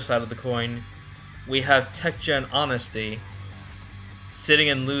 on the other side of the coin, we have Tekken Honesty sitting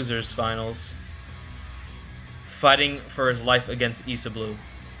in Losers Finals, fighting for his life against Issa Blue.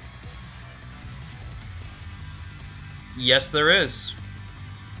 Yes, there is.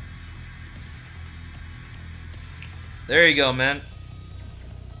 There you go, man.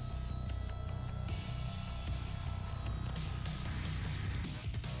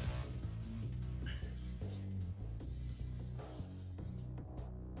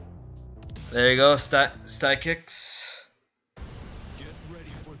 There you go, stat kicks. Get ready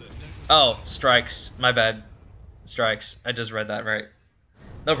for the next Oh, strikes. My bad. Strikes. I just read that right.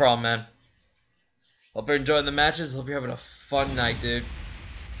 No problem, man. Hope you're enjoying the matches. Hope you're having a fun night, dude.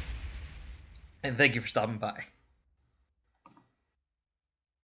 And thank you for stopping by.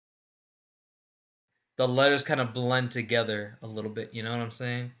 The letters kind of blend together a little bit, you know what I'm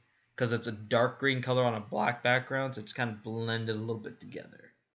saying? Because it's a dark green color on a black background, so it's kind of blended a little bit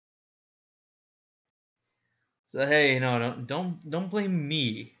together. So hey, no, don't blame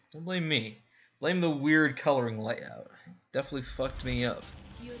me. Don't blame me. Blame the weird coloring layout. Definitely fucked me up.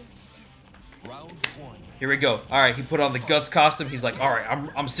 round one. Here we go. All right, he put on the guts costume. He's like, all right,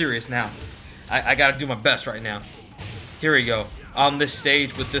 I'm serious now. I gotta do my best right now. Here we go. On this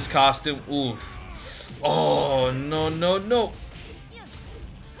stage with this costume. Ooh. Oh no.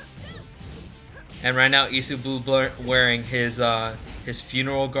 And right now, Isu Blue wearing his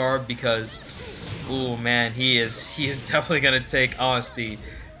funeral garb because, ooh man, he is definitely gonna take Honesty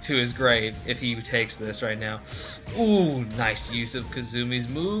to his grave if he takes this right now. Ooh, nice use of Kazumi's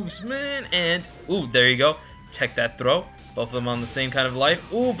moves, man. And ooh, there you go. Tech that throw. Both of them on the same kind of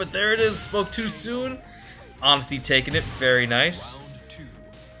life. Ooh, but there it is. Spoke too soon. Honesty taking it. Very nice. Round two.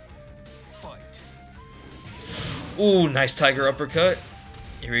 Fight. Ooh, nice tiger uppercut.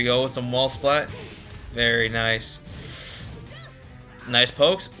 Here we go with some wall splat. Very nice. Nice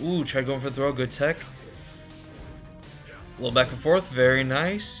pokes. Ooh, tried going for the throw. Good tech. A little back and forth. Very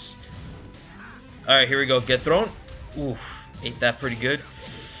nice. Alright, here we go. Get thrown. Oof. Ate that pretty good.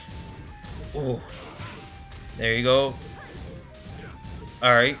 Ooh. There you go.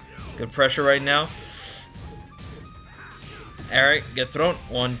 Alright. Good pressure right now. Alright, get thrown.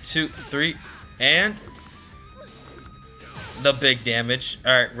 1, 2, 3. And the big damage.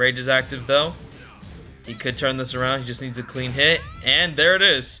 Alright, Rage is active though. He could turn this around. He just needs a clean hit. And there it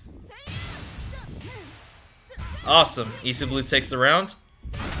is. Awesome. Isu Blue takes the round.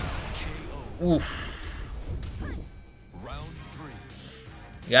 Oof. Round three.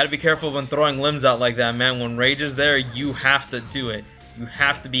 You gotta be careful when throwing limbs out like that, man. When Rage is there, you have to do it. You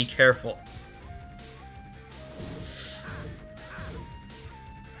have to be careful.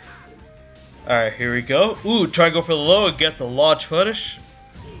 Alright, here we go. Ooh, try to go for the low and get the launch punish.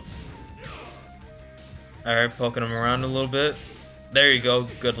 Alright, poking him around a little bit. There you go.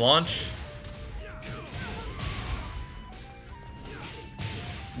 Good launch.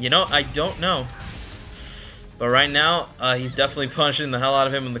 You know, I don't know. But right now, he's definitely punching the hell out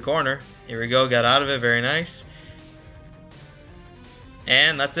of him in the corner. Here we go, got out of it, very nice.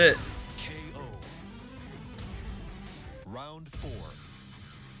 And that's it. KO. Round four.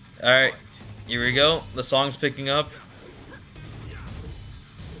 Alright, here we go. The song's picking up.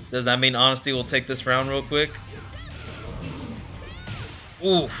 Does that mean Honesty will take this round real quick?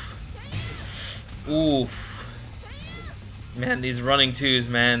 Oof. Oof. Man, these running twos,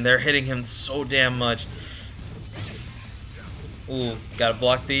 man, they're hitting him so damn much. Ooh, gotta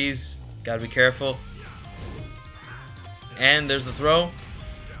block these. Gotta be careful. And there's the throw.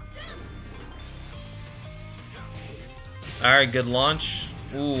 Alright, good launch.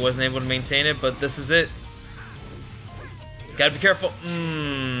 Ooh, wasn't able to maintain it, but this is it. Gotta be careful.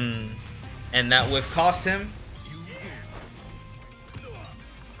 And that whiff cost him.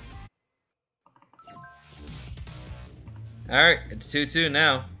 Alright, it's 2-2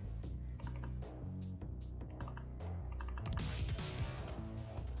 now.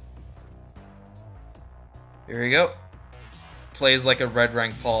 Here we go. Plays like a red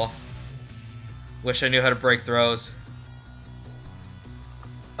rank Paul. Wish I knew how to break throws.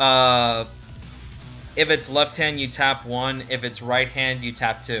 If it's left hand, you tap 1. If it's right hand, you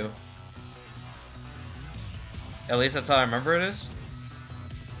tap 2. At least that's how I remember it is.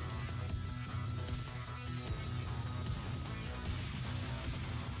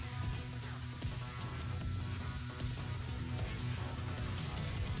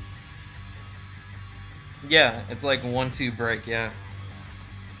 Yeah, it's like 1-2 break, yeah.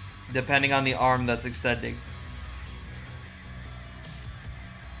 Depending on the arm that's extending.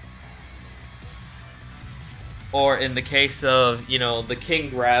 Or in the case of, you know, the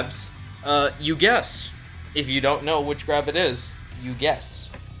king grabs, you guess. If you don't know which grab it is, you guess.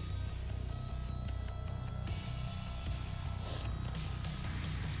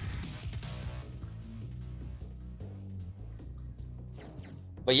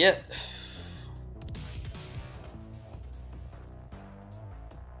 But yeah.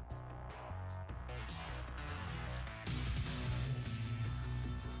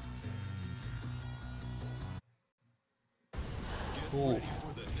 Ooh.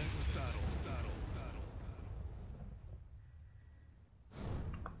 For the next battle.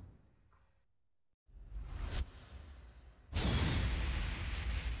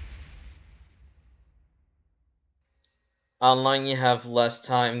 Online you have less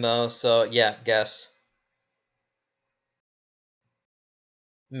time though, so yeah, guess.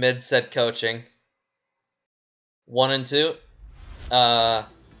 Mid-set coaching. 1 and 2.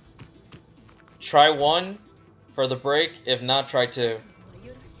 Try 1 for the break. If not, try 2.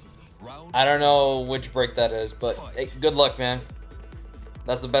 Round I don't know which break that is, but hey, good luck, man.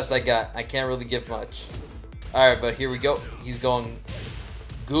 That's the best I got. I can't really give much. Alright, but here we go. He's going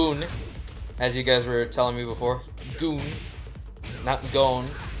Goon, as you guys were telling me before. He's Goon, not Gone,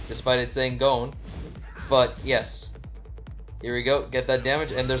 despite it saying Gone. But yes. Here we go. Get that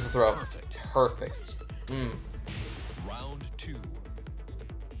damage, and there's the throw. Perfect. round 2.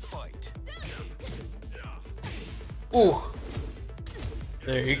 Fight. Ooh.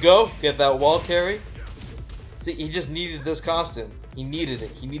 There you go. Get that wall carry. See, he just needed this costume. He needed it.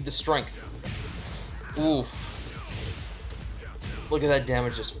 He needed the strength. Oof. Look at that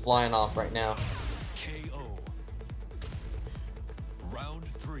damage just flying off right now. KO. Round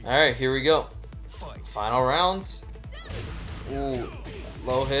 3. Alright, here we go. Fight. Final round. Ooh.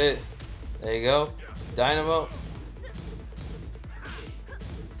 Low hit. There you go. Dynamo.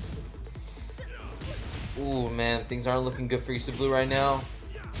 Ooh, man. Things aren't looking good for Issa Blue right now.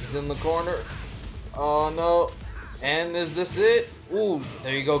 He's in the corner. Oh, no. And is this it? Ooh,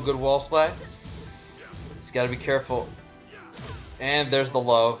 there you go. Good wall splat. Just gotta be careful. And there's the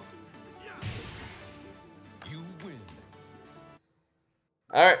low. You win.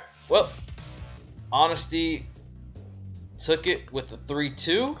 Alright, well. Honesty took it with the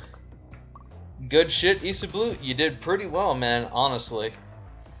 3-2. Good shit, Issa Blue. You did pretty well, man, honestly.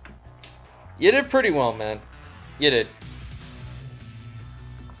 You did pretty well, man. You did.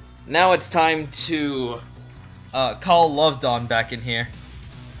 Now it's time to call Lovedon back in here.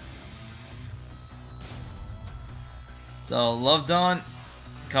 So, Lovedon,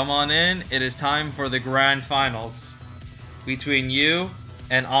 come on in. It is time for the grand finals between you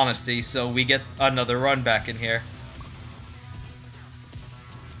and Honesty, so we get another run back in here.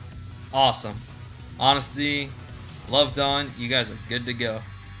 Awesome. Honesty, Lovedon, you guys are good to go.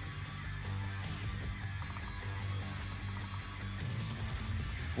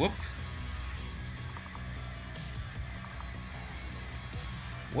 Whoop.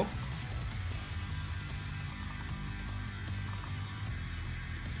 Whoop.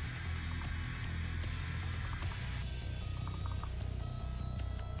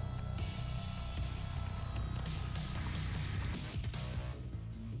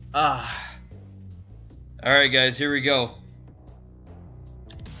 Alright guys, here we go.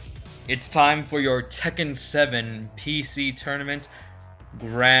 It's time for your Tekken 7 PC Tournament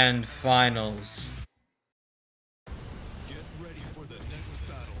Grand Finals. Get ready for the next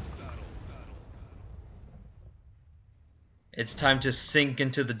battle. It's time to sink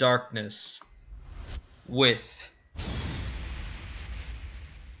into the darkness with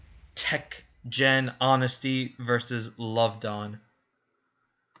Tech Gen Honesty versus Lovedon.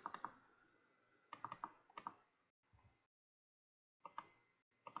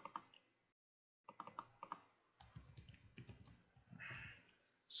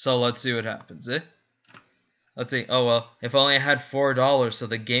 So let's see what happens, eh? Let's see. Oh well, if only I had $4 so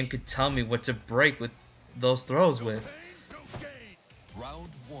the game could tell me what to break with those throws with. Round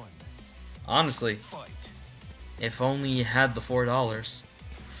 1. Honestly, Fight. if only you had the $4.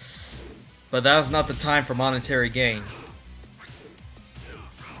 But that was not the time for monetary gain.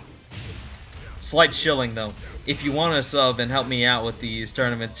 Slight shilling though. If you want to sub and help me out with these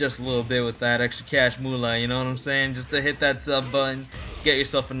tournaments just a little bit with that extra cash moolah, you know what I'm saying? Just to hit that sub button, get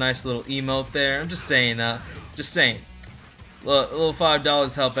yourself a nice little emote there. I'm just saying, just saying. Little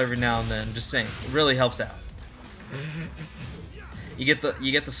 $5 help every now and then. Just saying, it really helps out. You get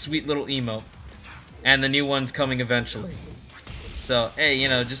the sweet little emote, and the new one's coming eventually. So hey, you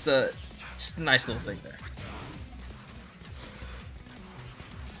know, just a nice little thing there.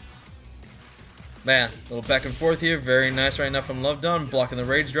 Man, little back and forth here, very nice right now from Lovedon, blocking the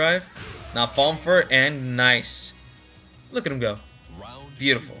rage drive, not falling for it, and nice. Look at him go. Round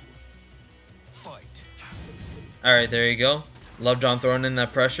Beautiful. 2. Fight. Alright, there you go. Lovedon throwing in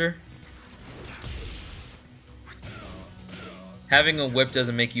that pressure. Having a whip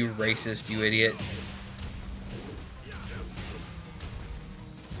doesn't make you racist, you idiot.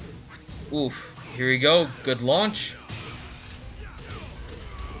 Oof. Here we go. Good launch.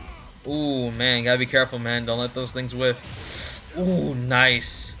 Ooh, man. Gotta be careful, man. Don't let those things whiff. Ooh,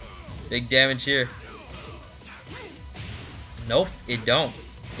 nice. Big damage here. Nope, it don't.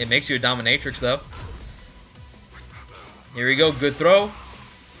 It makes you a dominatrix though. Here we go, good throw.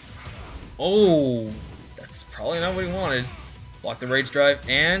 Oh, that's probably not what he wanted. Block the rage drive,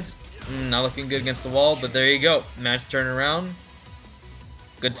 and not looking good against the wall, but there you go. Match turning around.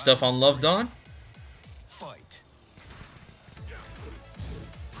 Good stuff on Love Dawn. Fight.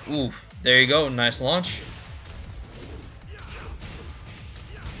 Oof, there you go, nice launch.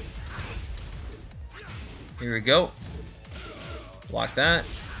 Here we go. Block that.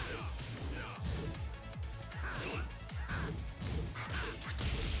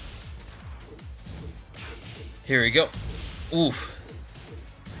 Here we go. Oof.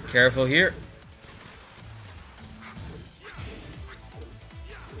 Careful here.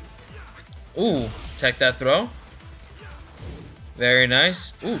 Ooh, tech that throw. Very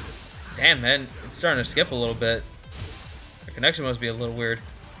nice. Ooh, damn man, it's starting to skip a little bit. The connection must be a little weird.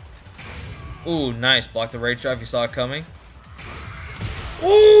 Ooh, nice. Block the rage drive. You saw it coming.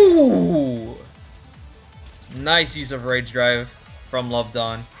 Ooh! Nice use of rage drive from Love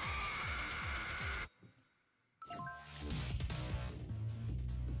Dawn.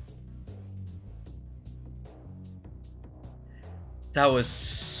 That was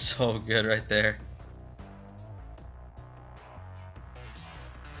so good right there.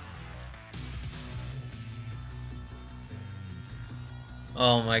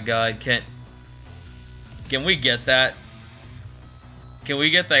 Oh my god, can we get that? Can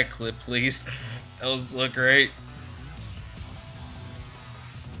we get that clip, please? That was look great.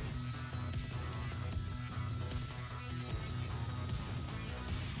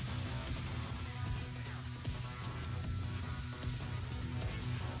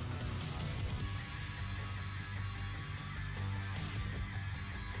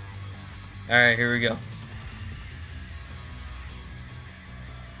 Alright, here we go.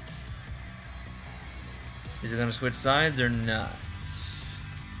 Is it gonna switch sides or not?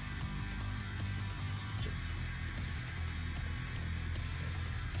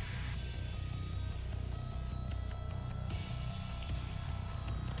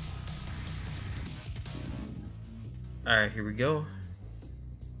 Alright, here we go.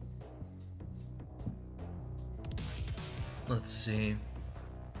 Let's see.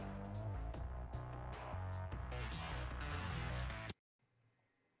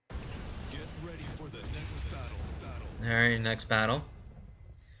 Get ready for the next battle. Alright, next battle.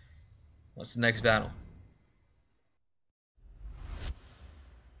 What's the next battle?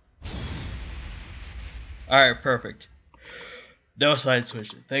 Alright, perfect. No side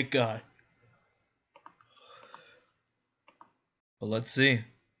switching, thank God. But let's see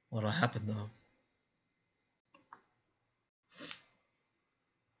what'll happen though.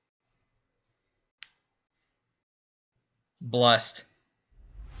 Blessed.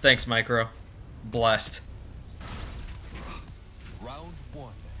 Thanks, Micro. Blessed. Round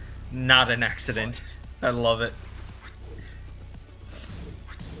one. Not an accident. I love it.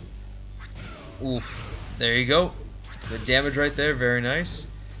 Oof. There you go. Good damage right there. Very nice.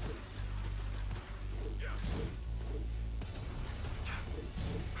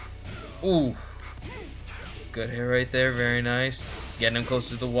 Ooh. Good hit right there. Very nice. Getting him close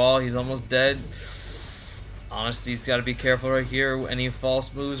to the wall. He's almost dead. Honestly, he's got to be careful right here. Any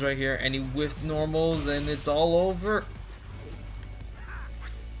false moves right here. Any whiff normals, and it's all over.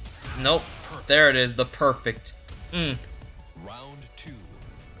 Nope. There it is. The perfect. Round two.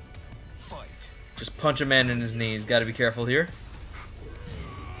 Fight. Just punch a man in his knees. Got to be careful here.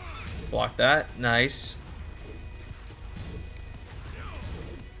 Block that. Nice.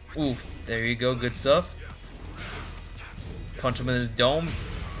 Oof. There you go. Good stuff. Punch him in his dome.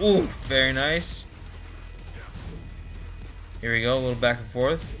 Oof. Very nice. Here we go. A little back and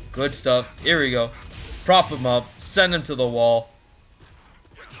forth. Good stuff. Here we go. Prop him up. Send him to the wall.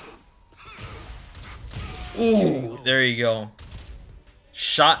 Ooh. There you go.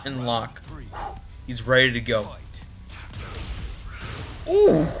 Shot and lock. He's ready to go.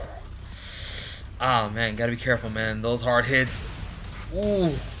 Ooh. Ah, man. Gotta be careful, man. Those hard hits.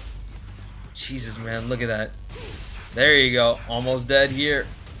 Ooh. Jesus, man. Look at that. There you go. Almost dead here.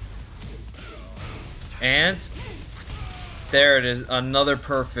 And there it is. Another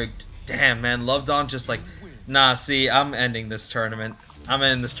perfect. Damn, man. Love Dawn just like, nah, see, I'm ending this tournament. I'm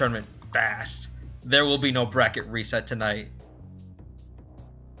ending this tournament fast. There will be no bracket reset tonight.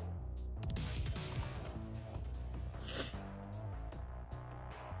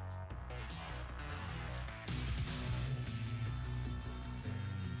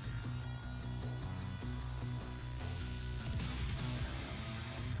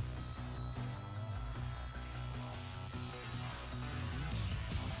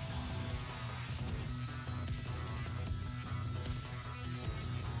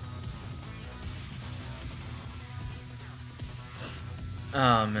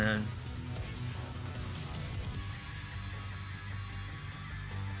 Oh, man.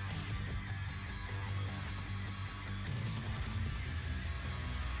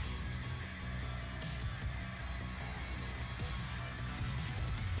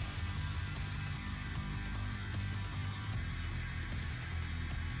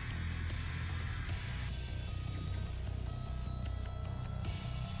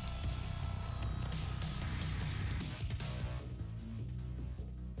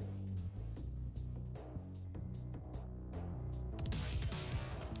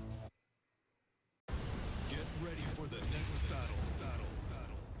 Get ready for the next battle.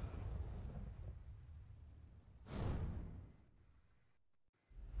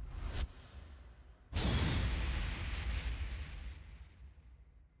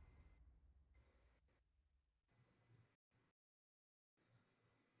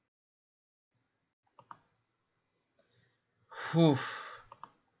 Whew.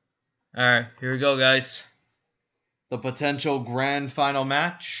 Alright, here we go, guys. The potential grand final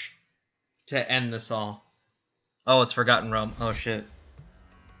match to end this all. Oh, it's Forgotten Realm. Oh, shit.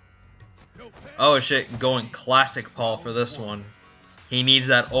 Oh, shit. Going classic Paul for this one. He needs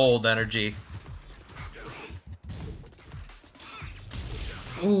that old energy.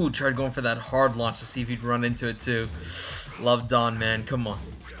 Ooh, tried going for that hard launch to see if he'd run into it, too. Love Dawn, man. Come on.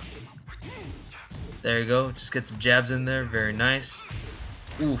 There you go. Just get some jabs in there. Very nice.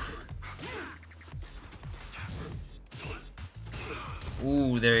 Oof.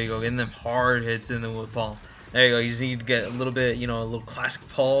 Ooh, there you go. Getting them hard hits in the with Paul. There you go. You just need to get a little bit, you know, a little classic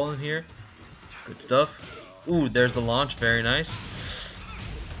Paul in here. Good stuff. Ooh, there's the launch. Very nice.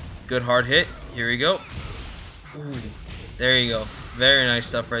 Good hard hit. Here we go. Ooh, there you go. Very nice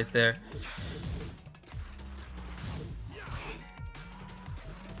stuff right there.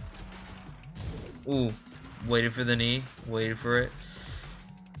 Ooh, waited for the knee. Waited for it.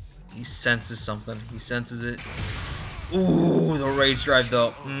 He senses something. He senses it. Ooh, the rage drive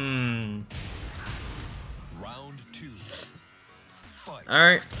though. Round 2. Fight.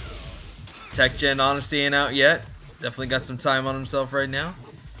 Alright. Tech Gen Honesty ain't out yet. Definitely got some time on himself right now.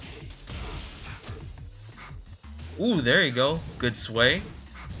 Ooh, there you go. Good sway.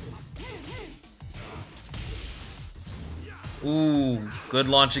 Ooh, good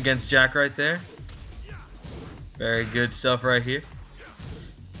launch against Jack right there. Very good stuff right here.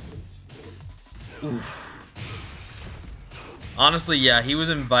 Oof. Honestly, yeah, he was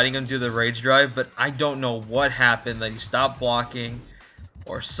inviting him to the rage drive, but I don't know what happened, that he stopped blocking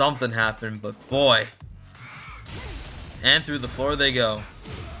or something happened, but boy. And through the floor they go.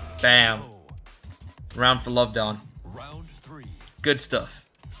 Bam. Round for Love Dawn. Round 3. Good stuff.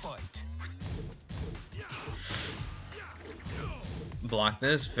 Fight. Block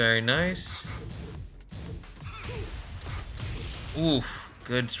this, very nice. Oof,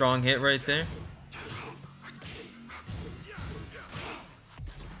 good strong hit right there.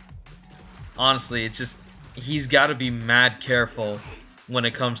 Honestly, it's just, he's got to be mad careful when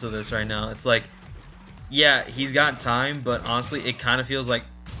it comes to this right now. It's like, yeah, he's got time, but honestly, it kind of feels like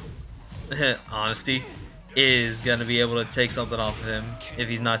Honesty is going to be able to take something off of him if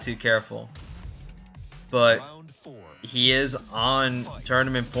he's not too careful. But Round 4. he is on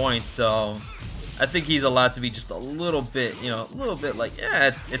tournament points, so I think he's allowed to be just a little bit, you know, a little bit like, yeah,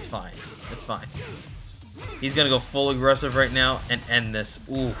 it's fine. It's fine. He's going to go full aggressive right now and end this.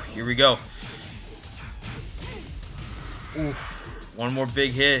 Ooh, here we go. Oof. One more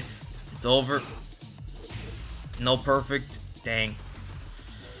big hit. It's over. No perfect. Dang.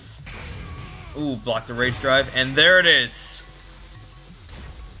 Ooh, block the rage drive. And there it is.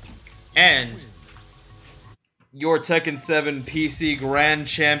 And your Tekken 7 PC Grand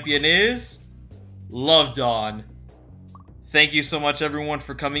Champion is Love Dawn. Thank you so much, everyone,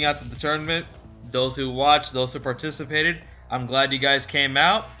 for coming out to the tournament. Those who watched, those who participated, I'm glad you guys came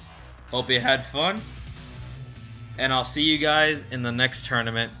out. Hope you had fun. And I'll see you guys in the next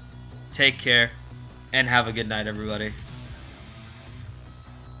tournament. Take care, and have a good night, everybody.